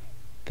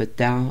 but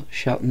thou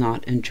shalt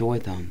not enjoy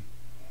them,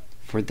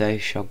 for they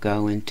shall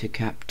go into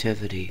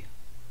captivity.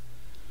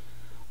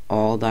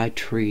 All thy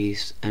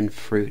trees and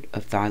fruit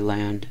of thy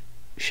land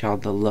shall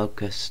the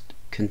locust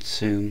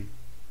consume.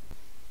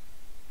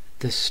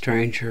 The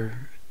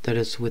stranger that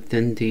is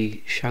within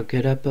thee shall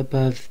get up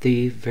above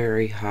thee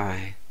very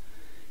high,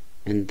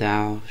 and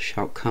thou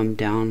shalt come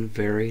down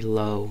very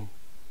low.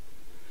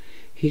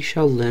 He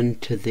shall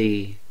lend to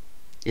thee,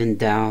 and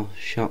thou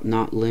shalt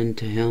not lend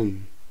to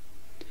him.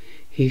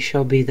 He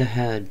shall be the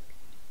head,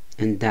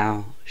 and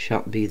thou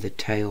shalt be the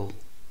tail.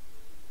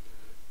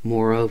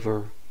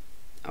 Moreover,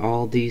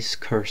 all these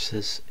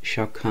curses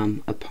shall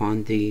come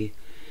upon thee,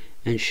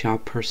 and shall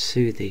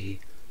pursue thee,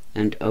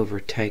 and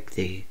overtake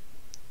thee,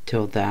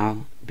 till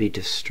thou be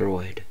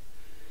destroyed,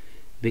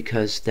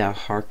 because thou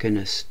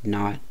hearkenest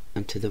not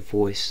unto the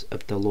voice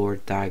of the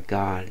Lord thy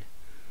God,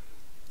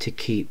 to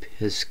keep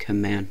his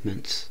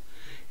commandments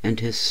and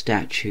his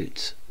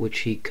statutes which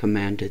he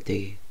commanded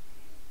thee.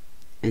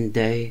 And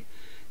they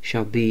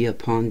shall be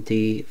upon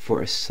thee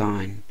for a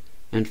sign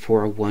and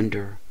for a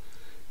wonder,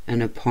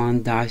 and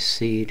upon thy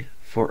seed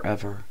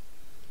forever,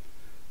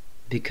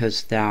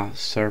 because thou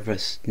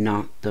servest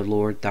not the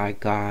Lord thy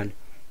God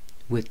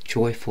with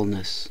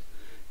joyfulness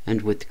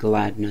and with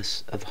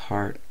gladness of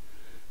heart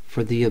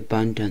for the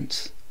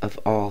abundance of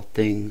all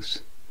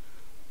things.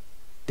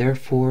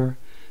 Therefore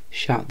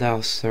shalt thou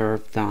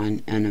serve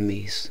thine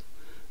enemies,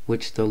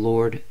 which the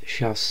Lord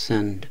shall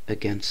send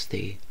against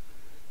thee,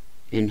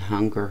 in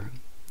hunger,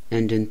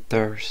 and in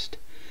thirst,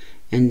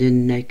 and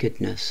in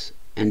nakedness,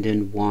 and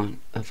in want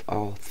of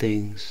all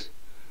things.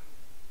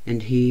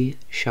 And he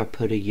shall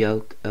put a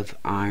yoke of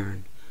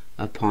iron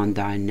upon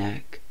thy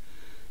neck,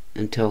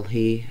 until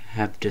he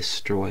have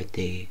destroyed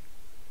thee.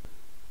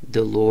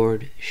 The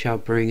Lord shall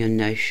bring a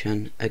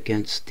nation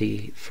against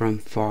thee from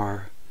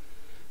far,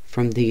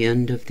 from the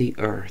end of the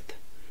earth,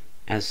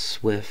 as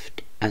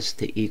swift as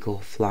the eagle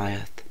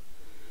flieth,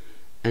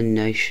 a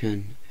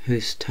nation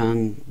whose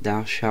tongue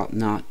thou shalt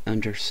not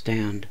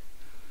understand,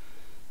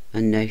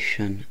 a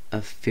nation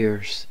of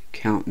fierce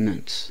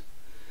countenance,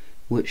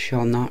 which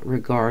shall not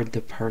regard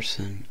the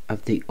person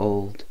of the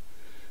old,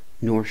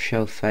 nor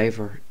show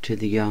favor to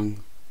the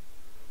young.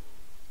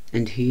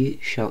 And he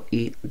shall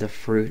eat the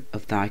fruit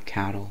of thy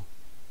cattle,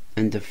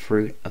 and the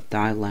fruit of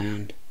thy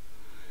land,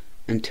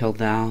 until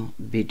thou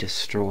be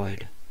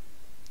destroyed,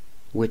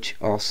 which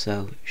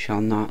also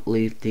shall not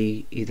leave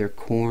thee either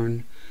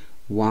corn,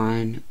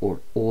 wine, or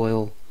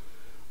oil,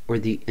 or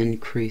the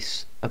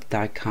increase of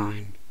thy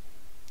kine,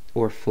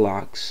 or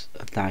flocks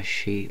of thy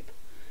sheep,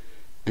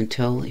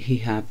 until he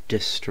have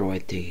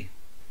destroyed thee.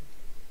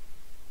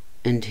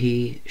 And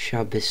he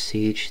shall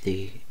besiege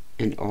thee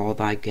in all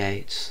thy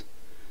gates,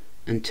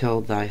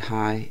 until thy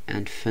high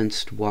and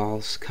fenced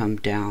walls come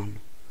down,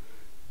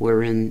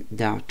 wherein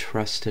thou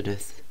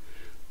trustedest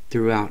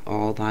throughout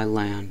all thy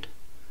land.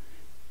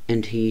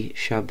 And he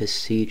shall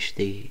besiege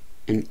thee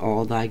in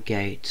all thy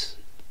gates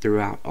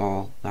throughout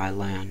all thy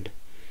land,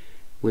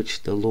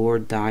 which the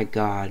Lord thy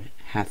God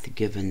hath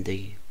given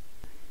thee.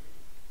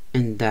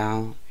 And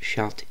thou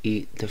shalt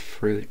eat the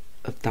fruit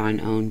of thine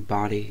own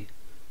body,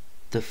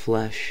 the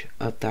flesh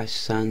of thy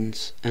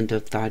sons and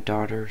of thy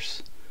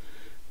daughters,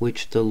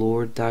 which the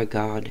Lord thy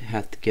God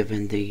hath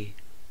given thee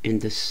in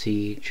the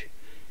siege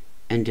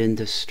and in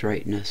the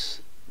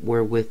straitness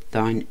wherewith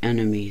thine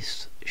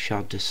enemies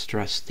shall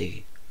distress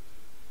thee.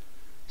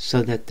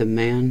 So that the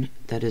man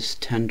that is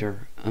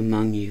tender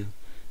among you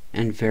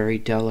and very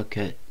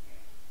delicate,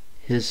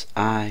 his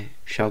eye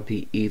shall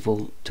be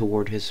evil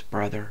toward his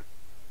brother,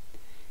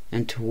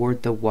 and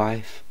toward the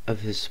wife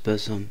of his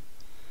bosom,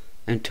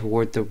 and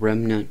toward the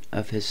remnant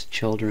of his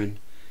children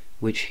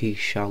which he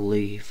shall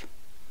leave,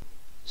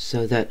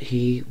 so that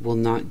he will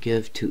not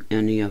give to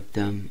any of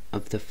them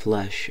of the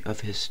flesh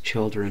of his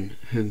children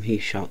whom he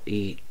shall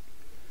eat,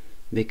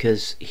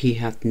 because he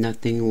hath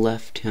nothing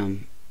left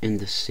him in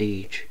the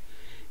siege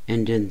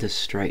and in the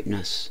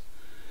straitness,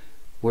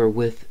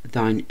 wherewith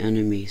thine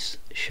enemies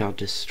shall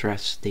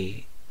distress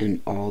thee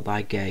in all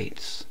thy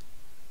gates.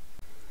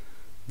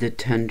 The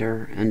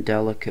tender and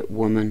delicate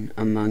woman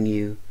among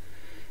you,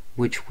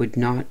 which would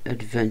not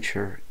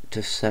adventure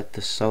to set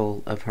the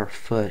sole of her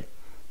foot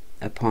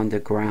upon the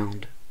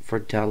ground for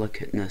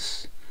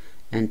delicateness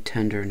and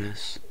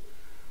tenderness,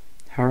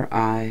 her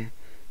eye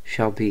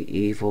shall be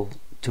evil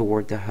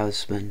toward the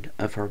husband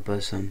of her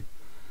bosom,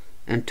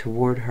 and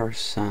toward her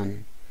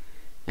son,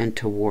 and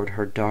toward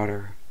her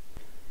daughter,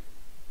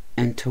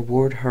 and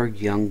toward her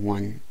young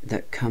one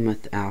that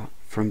cometh out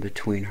from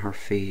between her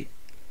feet,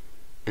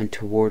 and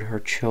toward her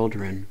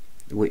children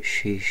which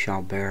she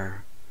shall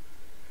bear.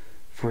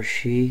 For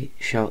she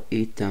shall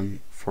eat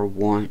them for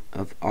want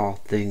of all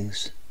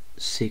things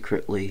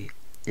secretly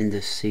in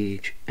the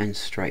siege and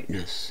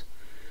straitness,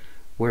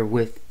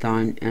 wherewith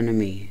thine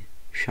enemy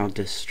shall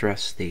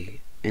distress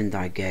thee in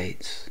thy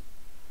gates.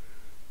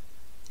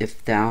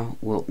 If thou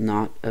wilt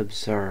not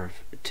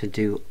observe to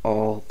do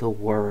all the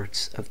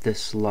words of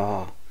this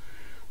law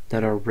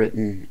that are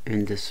written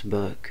in this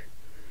book,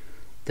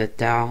 that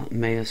thou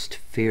mayest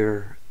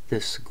fear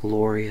this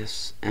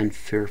glorious and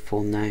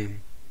fearful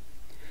name,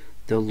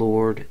 the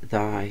Lord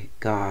thy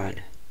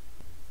God,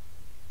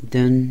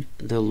 then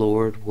the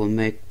Lord will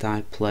make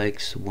thy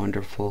plagues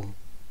wonderful,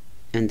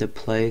 and the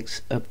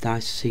plagues of thy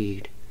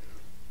seed,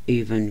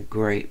 even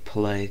great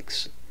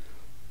plagues,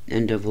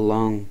 and of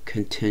long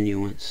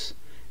continuance,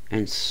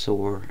 and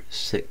sore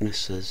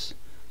sicknesses,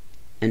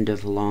 and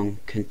of long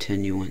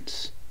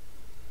continuance.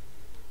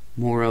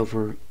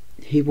 Moreover,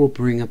 he will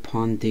bring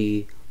upon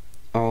thee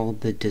all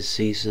the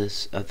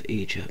diseases of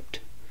Egypt,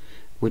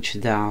 which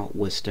thou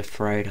wast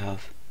afraid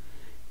of,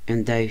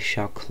 and they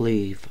shall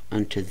cleave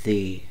unto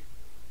thee.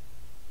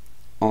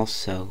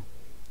 Also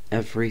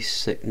every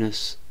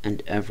sickness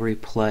and every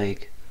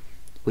plague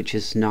which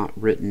is not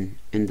written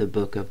in the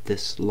book of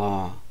this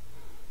law,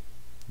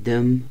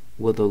 them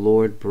will the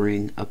Lord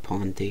bring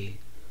upon thee,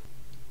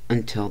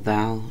 until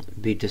thou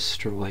be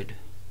destroyed.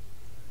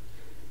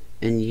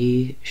 And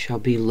ye shall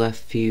be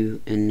left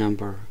few in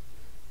number,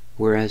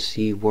 whereas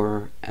ye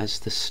were as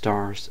the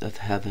stars of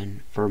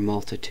heaven for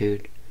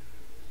multitude,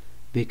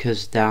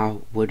 because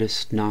thou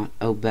wouldest not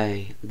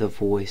obey the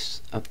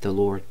voice of the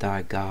Lord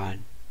thy God.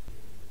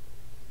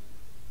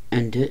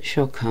 And it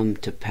shall come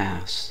to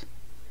pass,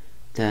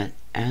 that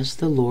as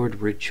the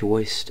Lord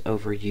rejoiced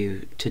over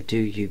you to do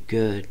you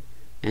good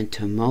and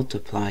to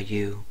multiply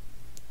you,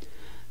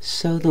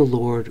 so the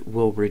Lord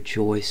will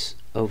rejoice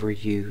over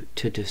you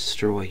to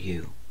destroy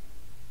you,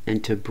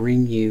 and to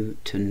bring you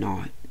to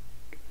naught.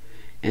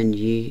 And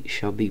ye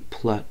shall be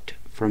plucked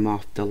from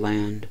off the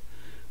land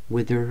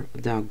whither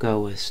thou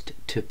goest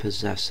to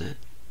possess it.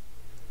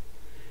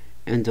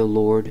 And the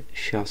Lord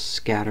shall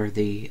scatter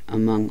thee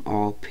among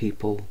all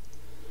people,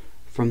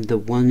 from the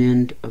one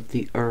end of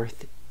the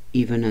earth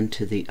even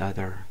unto the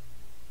other.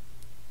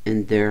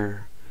 And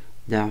there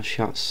thou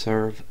shalt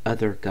serve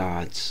other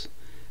gods,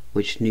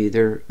 which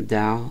neither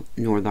thou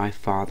nor thy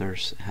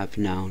fathers have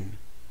known,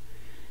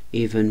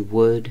 even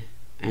wood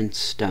and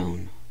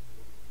stone.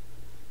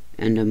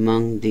 And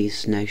among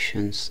these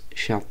nations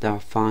shalt thou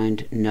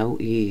find no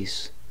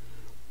ease,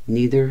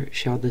 neither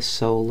shall the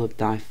sole of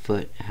thy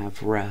foot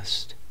have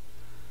rest.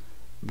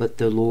 But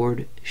the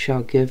Lord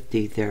shall give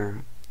thee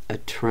there a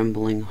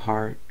trembling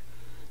heart,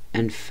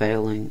 and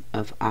failing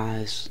of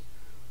eyes,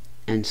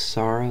 and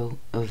sorrow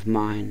of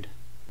mind.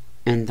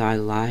 And thy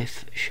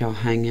life shall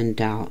hang in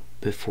doubt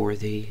before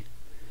thee,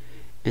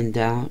 and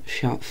thou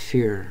shalt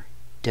fear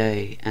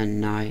day and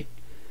night,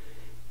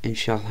 and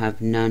shall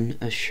have none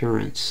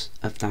assurance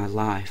of thy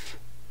life.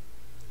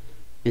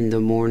 In the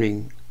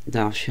morning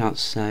thou shalt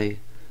say,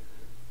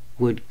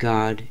 Would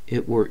God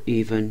it were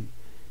even,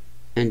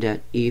 and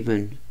at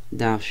even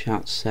thou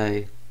shalt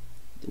say,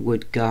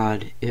 Would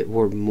God it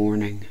were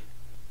morning.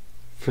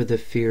 For the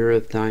fear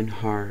of thine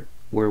heart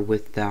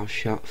wherewith thou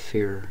shalt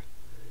fear,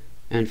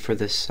 and for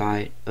the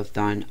sight of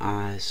thine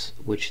eyes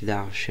which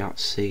thou shalt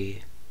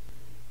see.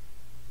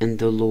 And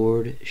the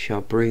Lord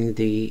shall bring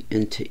thee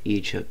into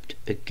Egypt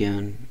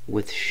again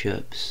with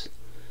ships,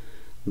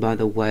 by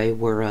the way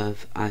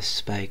whereof I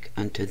spake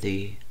unto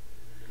thee.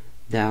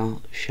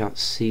 Thou shalt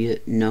see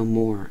it no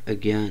more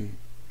again.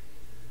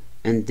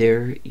 And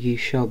there ye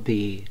shall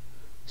be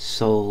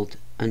sold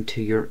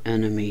unto your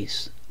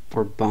enemies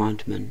for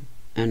bondmen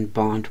and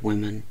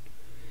bondwomen,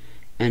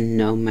 and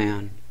no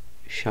man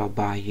shall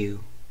buy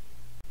you.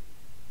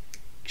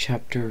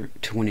 Chapter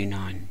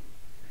 29.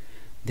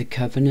 The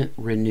covenant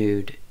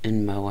renewed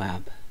in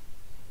Moab.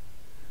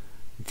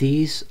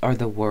 These are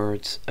the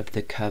words of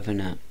the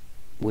covenant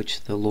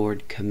which the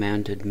Lord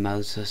commanded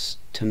Moses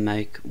to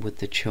make with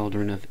the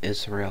children of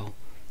Israel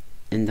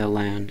in the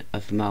land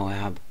of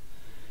Moab,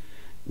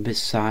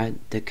 beside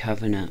the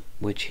covenant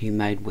which he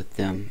made with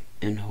them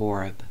in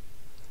Horeb.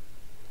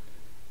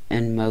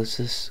 And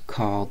Moses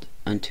called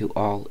unto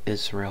all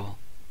Israel,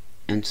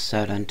 and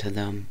said unto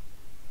them,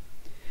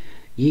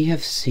 Ye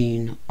have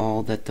seen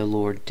all that the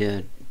Lord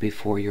did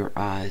before your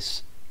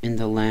eyes in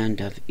the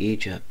land of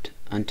Egypt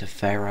unto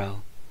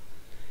Pharaoh,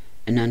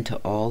 and unto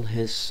all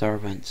his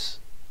servants,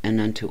 and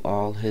unto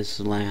all his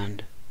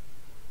land,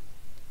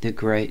 the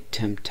great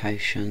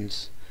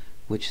temptations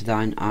which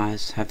thine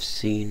eyes have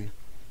seen,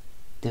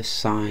 the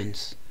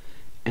signs,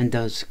 and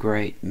those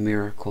great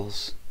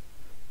miracles.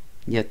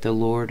 Yet the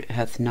Lord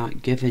hath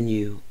not given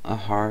you a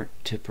heart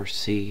to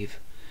perceive,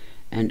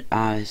 and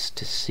eyes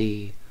to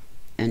see,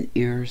 and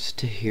ears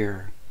to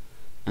hear,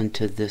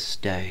 unto this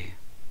day.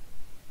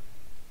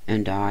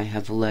 And I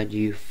have led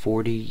you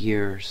 40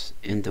 years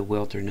in the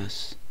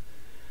wilderness.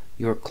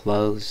 Your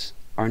clothes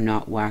are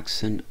not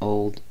waxen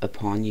old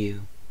upon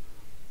you,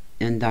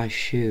 and thy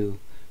shoe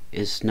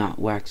is not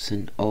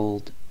waxen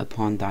old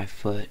upon thy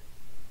foot.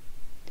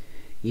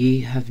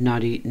 Ye have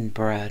not eaten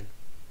bread,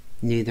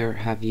 neither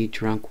have ye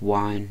drunk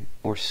wine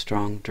or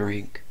strong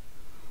drink,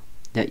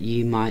 that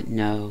ye might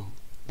know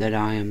that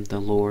I am the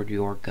Lord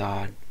your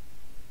God.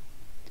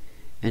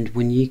 And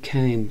when ye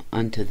came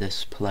unto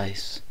this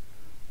place,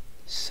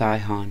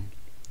 Sihon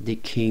the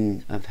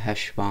king of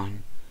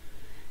Heshbon,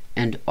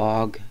 and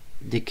Og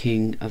the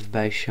king of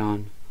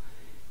Bashan,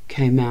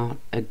 came out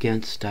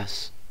against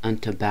us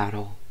unto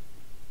battle,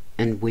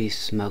 and we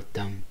smote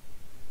them,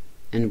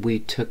 and we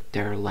took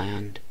their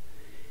land,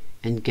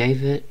 and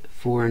gave it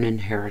for an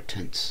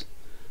inheritance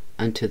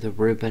unto the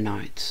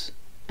Reubenites,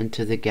 and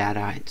to the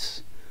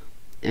Gadites,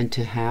 and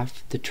to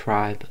half the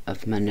tribe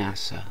of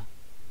Manasseh.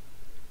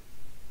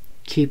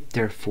 Keep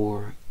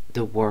therefore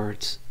the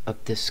words of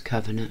this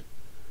covenant,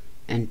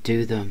 and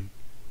do them,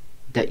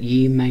 that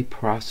ye may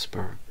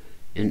prosper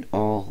in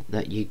all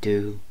that ye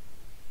do.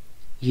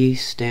 Ye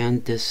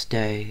stand this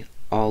day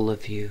all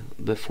of you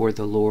before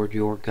the Lord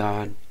your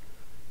God,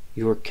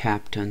 your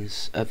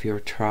captains of your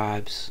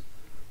tribes,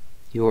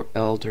 your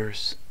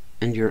elders,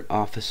 and your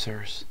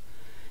officers,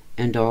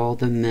 and all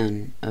the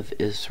men of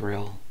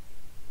Israel,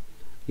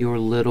 your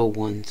little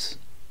ones,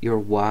 your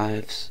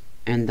wives,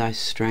 and thy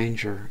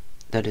stranger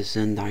that is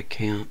in thy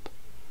camp,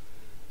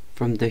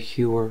 from the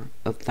hewer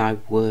of thy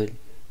wood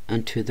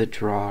unto the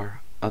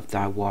drawer of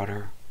thy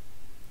water,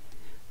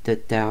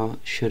 that thou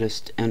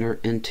shouldest enter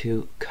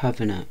into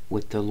covenant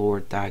with the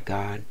Lord thy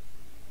God,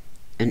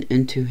 and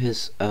into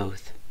his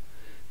oath,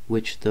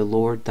 which the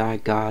Lord thy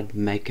God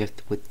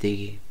maketh with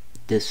thee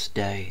this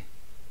day,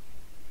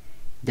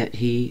 that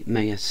he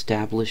may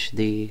establish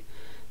thee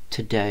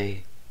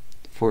today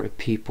for a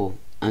people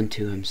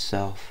unto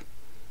himself,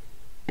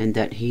 and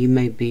that he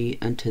may be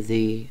unto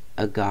thee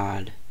a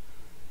God,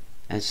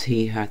 as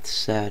he hath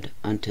said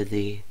unto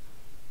thee,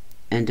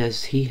 and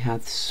as he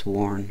hath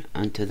sworn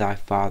unto thy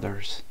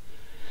fathers,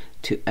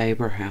 to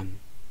Abraham,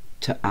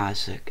 to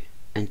Isaac,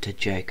 and to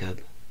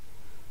Jacob.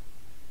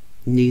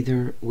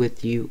 Neither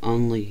with you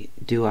only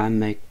do I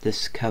make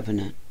this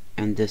covenant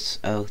and this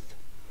oath,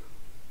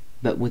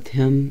 but with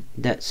him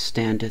that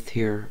standeth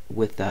here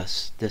with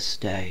us this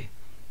day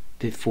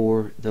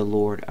before the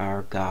Lord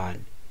our God,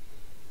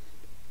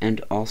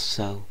 and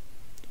also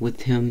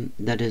with him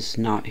that is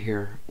not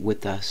here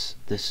with us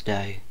this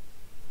day.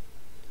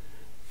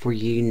 For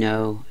ye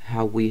know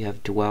how we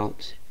have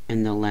dwelt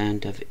in the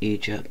land of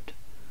Egypt,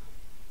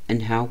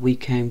 and how we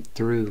came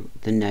through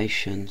the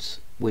nations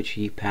which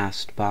ye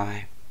passed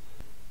by.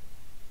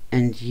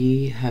 And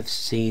ye have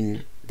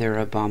seen their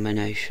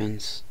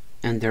abominations,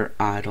 and their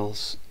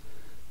idols,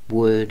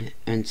 wood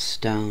and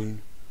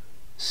stone,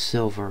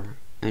 silver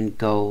and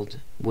gold,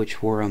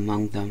 which were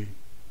among them.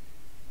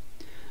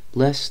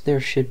 Lest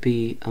there should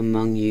be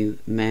among you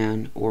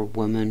man or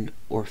woman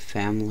or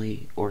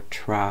family or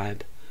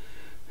tribe,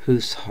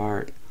 whose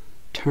heart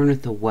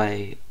turneth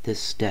away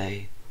this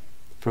day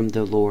from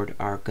the Lord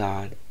our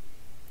God,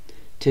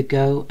 to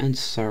go and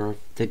serve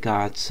the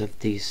gods of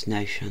these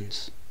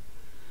nations.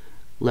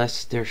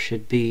 Lest there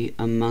should be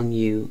among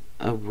you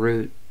a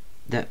root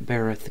that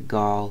beareth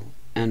gall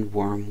and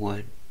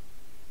wormwood.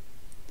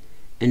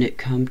 And it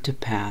come to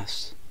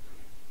pass,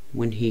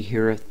 when he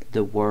heareth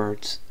the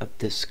words of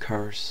this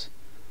curse,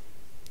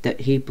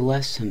 that he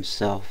bless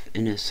himself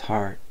in his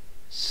heart,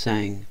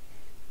 saying,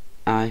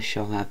 I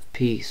shall have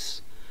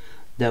peace,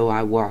 though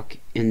I walk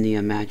in the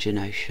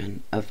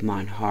imagination of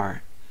mine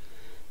heart,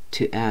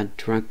 to add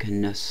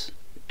drunkenness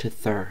to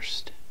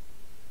thirst.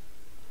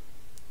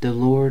 The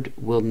Lord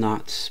will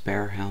not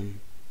spare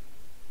him,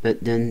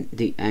 but then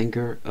the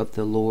anger of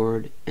the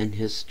Lord and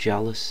his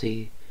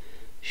jealousy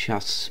shall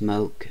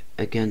smoke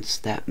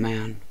against that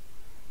man,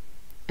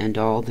 and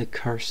all the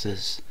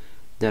curses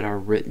that are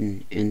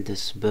written in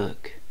this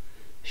book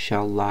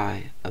shall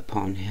lie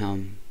upon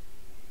him,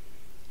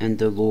 and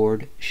the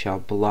Lord shall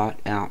blot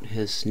out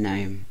his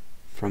name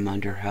from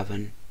under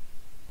heaven.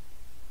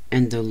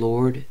 And the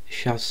Lord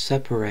shall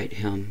separate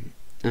him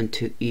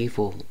unto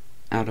evil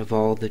out of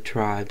all the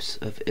tribes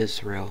of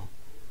Israel,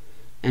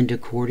 and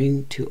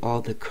according to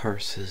all the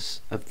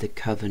curses of the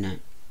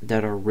covenant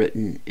that are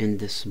written in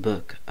this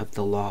book of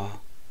the law,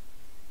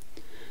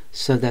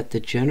 so that the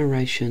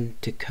generation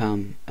to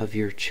come of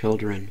your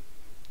children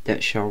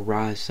that shall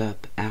rise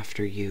up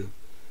after you,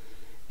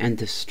 and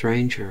the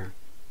stranger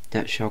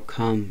that shall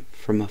come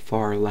from a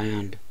far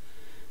land,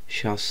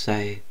 shall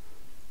say,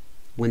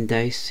 when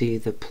they see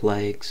the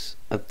plagues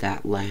of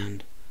that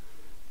land,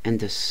 and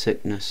the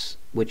sickness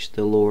which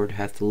the Lord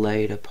hath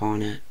laid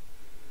upon it,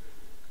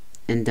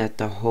 and that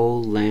the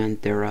whole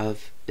land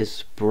thereof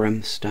is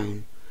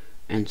brimstone,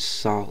 and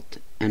salt,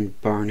 and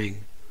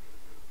burning,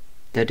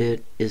 that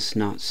it is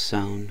not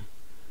sown,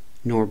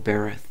 nor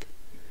beareth,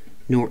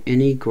 nor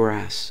any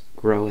grass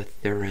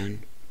groweth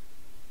therein,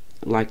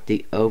 like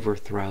the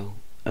overthrow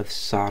of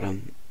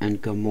Sodom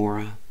and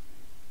Gomorrah,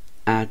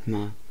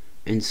 Admah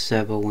and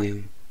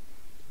Zeboim,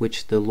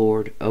 which the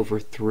Lord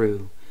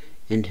overthrew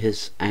in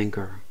his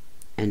anger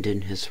and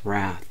in his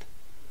wrath.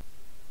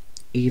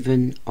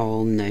 Even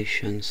all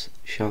nations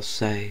shall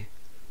say,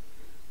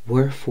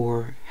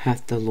 wherefore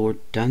hath the Lord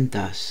done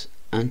thus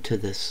unto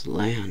this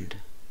land?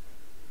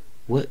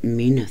 What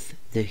meaneth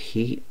the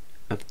heat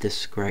of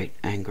this great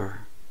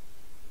anger?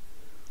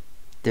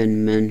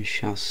 Then men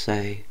shall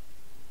say,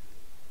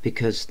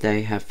 because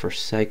they have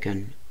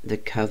forsaken the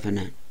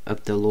covenant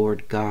of the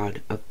Lord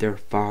God of their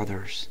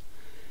fathers,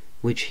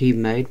 which he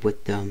made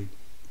with them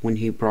when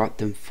he brought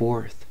them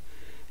forth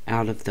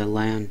out of the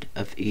land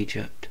of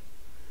Egypt.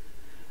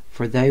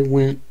 For they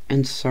went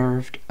and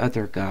served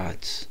other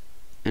gods,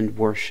 and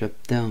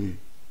worshipped them,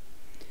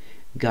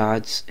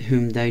 gods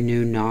whom they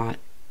knew not,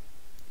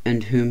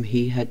 and whom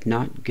he had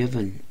not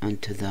given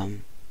unto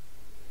them.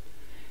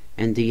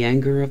 And the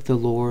anger of the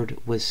Lord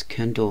was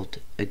kindled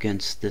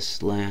against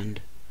this land,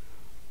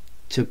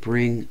 to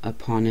bring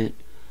upon it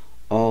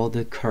all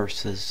the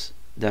curses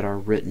that are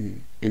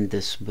written in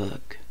this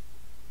book.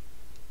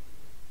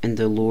 And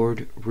the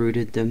Lord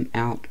rooted them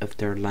out of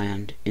their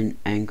land in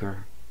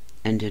anger,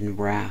 and in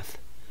wrath,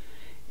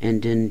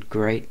 and in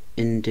great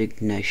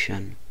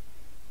indignation,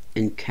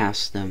 and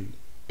cast them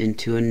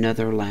into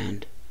another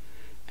land,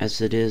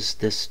 as it is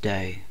this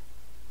day.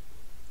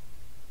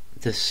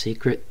 The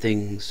secret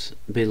things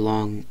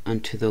belong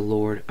unto the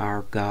Lord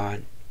our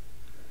God,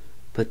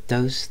 but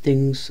those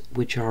things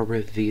which are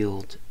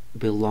revealed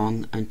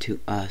belong unto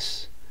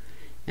us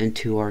and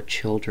to our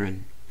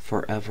children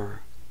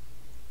forever,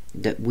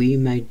 that we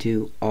may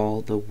do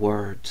all the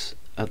words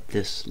of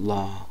this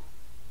law.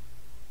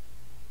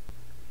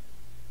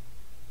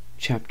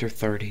 Chapter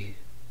 30.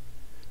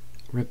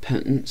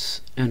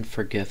 Repentance and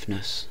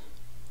Forgiveness.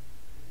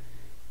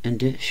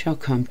 And it shall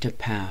come to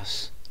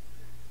pass,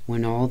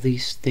 when all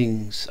these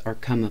things are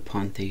come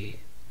upon thee,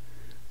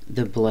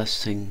 the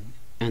blessing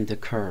and the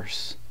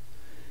curse,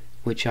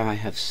 which I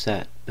have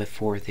set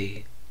before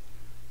thee,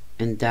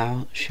 and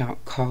thou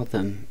shalt call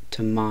them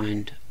to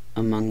mind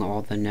among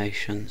all the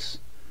nations,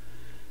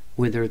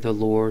 whither the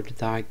Lord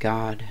thy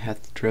God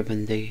hath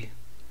driven thee,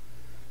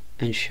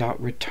 and shalt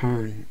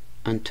return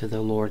unto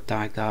the Lord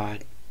thy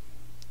God,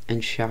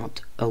 and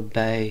shalt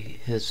obey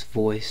his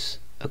voice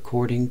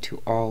according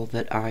to all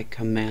that I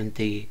command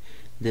thee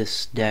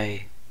this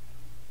day,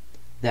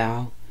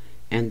 thou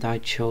and thy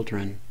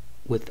children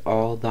with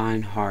all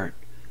thine heart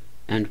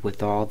and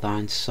with all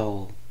thine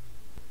soul,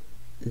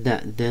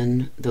 that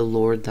then the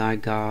Lord thy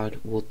God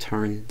will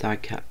turn thy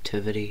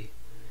captivity,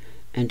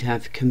 and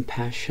have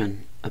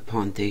compassion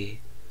upon thee,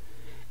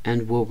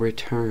 and will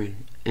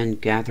return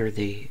and gather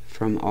thee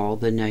from all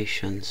the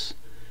nations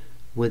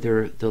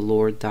whither the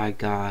Lord thy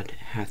God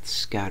hath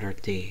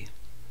scattered thee.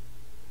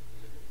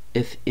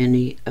 If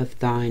any of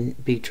thine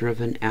be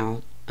driven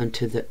out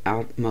unto the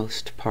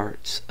outmost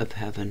parts of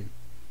heaven,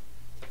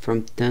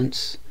 from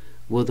thence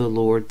will the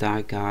Lord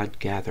thy God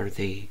gather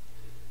thee,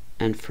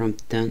 and from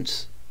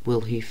thence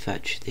will he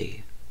fetch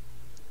thee.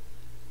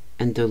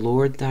 And the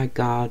Lord thy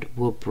God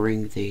will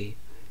bring thee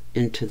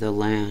into the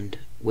land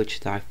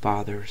which thy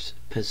fathers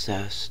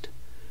possessed,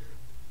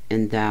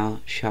 and thou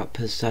shalt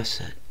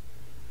possess it,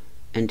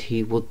 and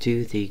he will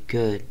do thee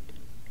good,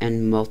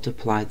 and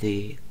multiply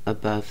thee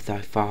above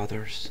thy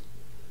fathers.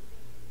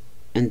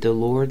 And the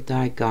Lord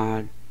thy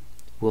God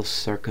will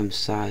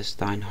circumcise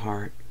thine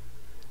heart,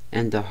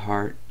 and the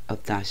heart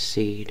of thy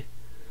seed,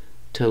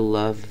 to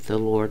love the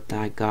Lord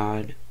thy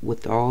God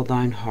with all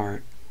thine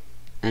heart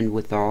and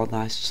with all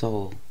thy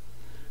soul,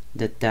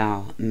 that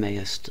thou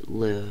mayest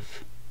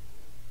live.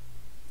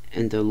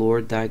 And the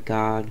Lord thy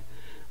God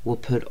will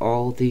put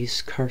all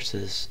these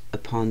curses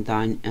upon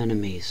thine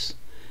enemies,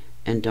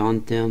 and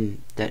on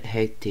them that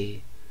hate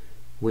thee,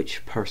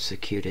 which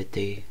persecuted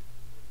thee.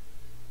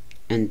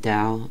 And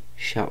thou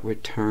shalt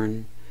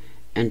return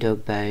and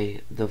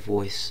obey the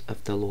voice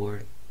of the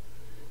Lord,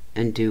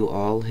 and do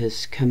all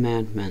his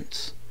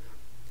commandments,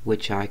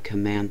 which I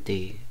command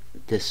thee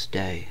this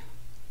day.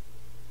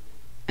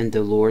 And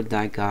the Lord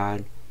thy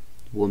God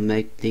will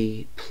make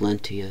thee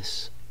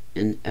plenteous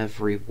in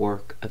every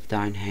work of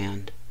thine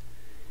hand,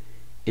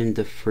 in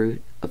the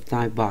fruit of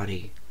thy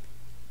body,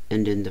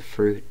 and in the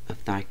fruit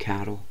of thy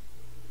cattle,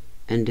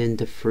 and in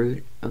the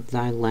fruit of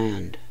thy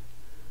land,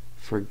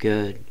 for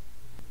good.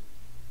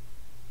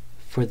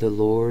 For the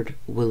Lord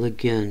will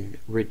again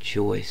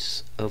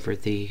rejoice over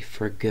thee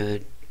for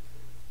good,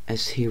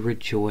 as he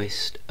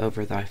rejoiced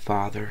over thy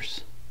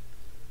fathers,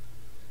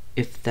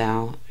 if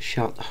thou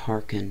shalt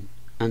hearken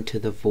unto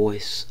the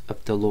voice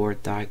of the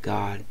Lord thy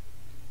God,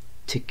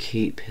 to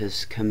keep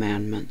his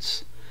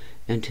commandments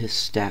and his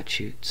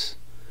statutes,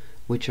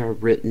 which are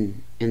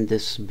written in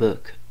this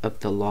book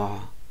of the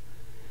law,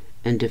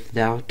 and if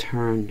thou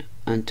turn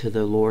unto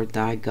the Lord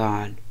thy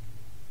God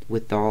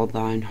with all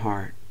thine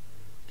heart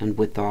and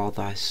with all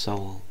thy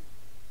soul.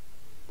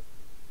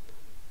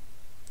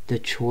 The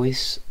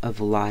choice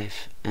of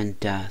life and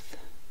death.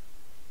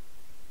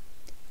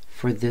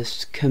 For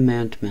this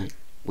commandment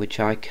which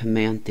I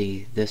command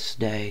thee this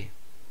day,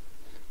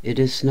 it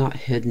is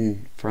not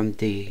hidden from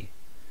thee,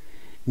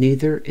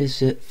 neither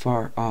is it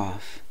far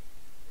off.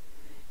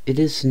 It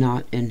is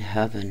not in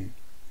heaven,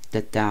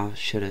 that thou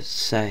shouldest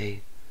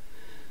say,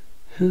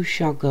 Who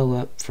shall go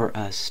up for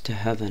us to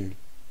heaven,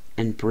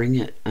 and bring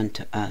it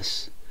unto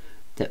us,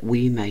 that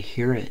we may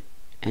hear it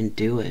and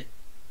do it?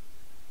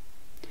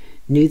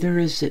 Neither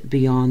is it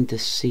beyond the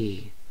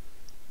sea,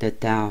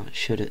 that thou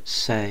shouldest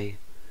say,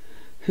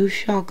 Who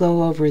shall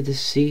go over the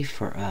sea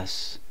for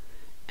us,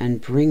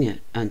 and bring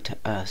it unto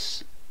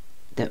us,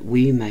 that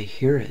we may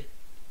hear it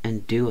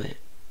and do it?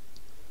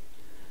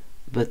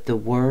 But the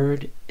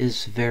word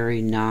is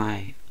very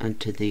nigh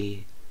unto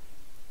thee,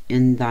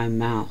 in thy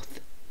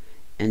mouth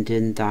and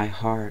in thy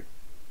heart,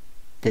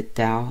 that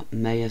thou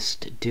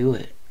mayest do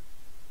it.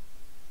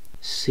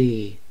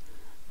 See,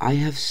 I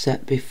have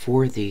set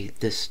before thee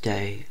this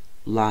day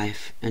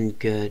life and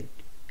good,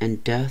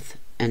 and death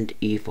and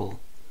evil,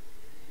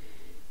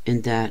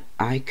 in that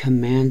I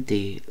command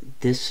thee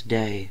this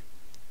day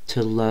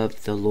to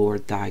love the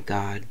Lord thy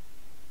God,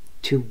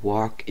 to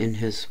walk in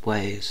his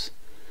ways,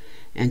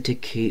 and to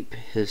keep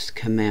his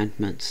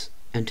commandments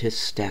and his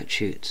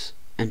statutes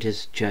and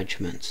his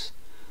judgments,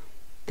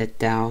 that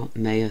thou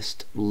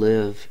mayest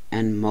live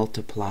and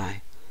multiply,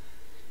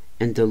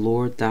 and the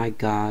Lord thy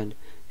God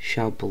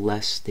shall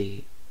bless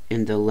thee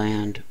in the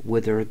land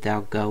whither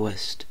thou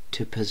goest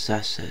to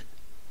possess it.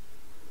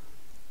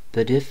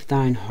 But if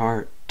thine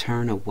heart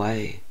turn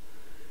away,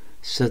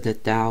 so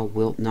that thou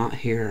wilt not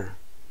hear,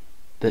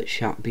 but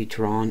shalt be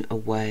drawn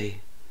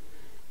away,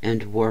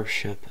 and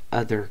worship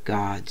other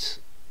gods,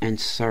 and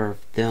serve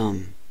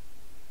them,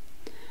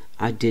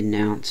 I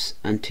denounce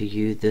unto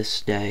you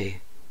this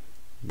day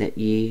that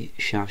ye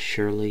shall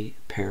surely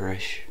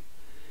perish,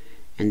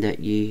 and that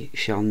ye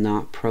shall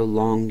not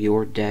prolong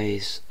your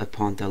days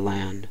upon the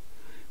land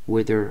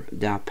whither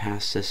thou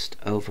passest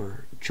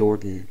over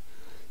Jordan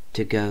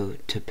to go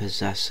to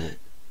possess it.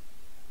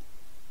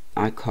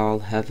 I call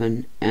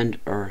heaven and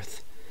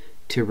earth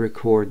to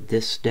record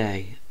this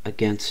day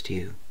against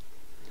you,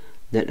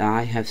 that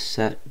I have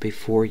set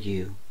before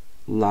you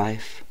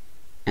life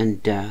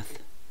and death,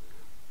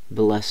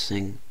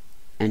 blessing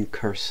and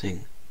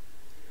cursing.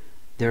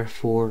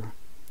 Therefore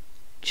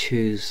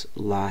choose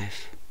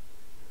life,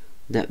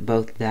 that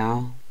both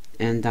thou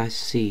and thy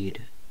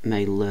seed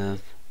may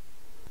live,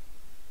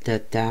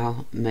 that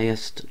thou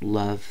mayest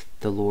love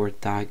the Lord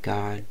thy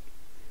God,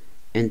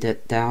 and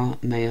that thou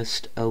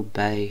mayest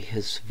obey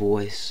his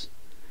voice,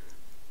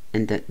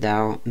 and that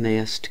thou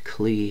mayest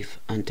cleave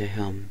unto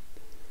him.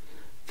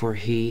 For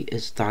he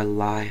is thy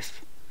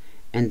life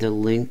and the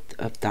length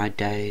of thy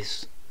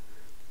days,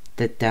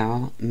 that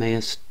thou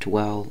mayest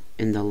dwell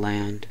in the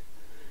land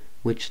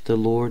which the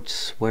Lord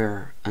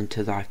sware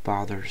unto thy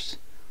fathers,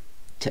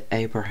 to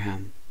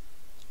Abraham,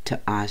 to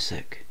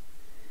Isaac,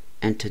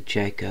 and to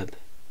Jacob,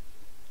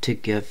 to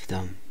give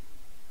them.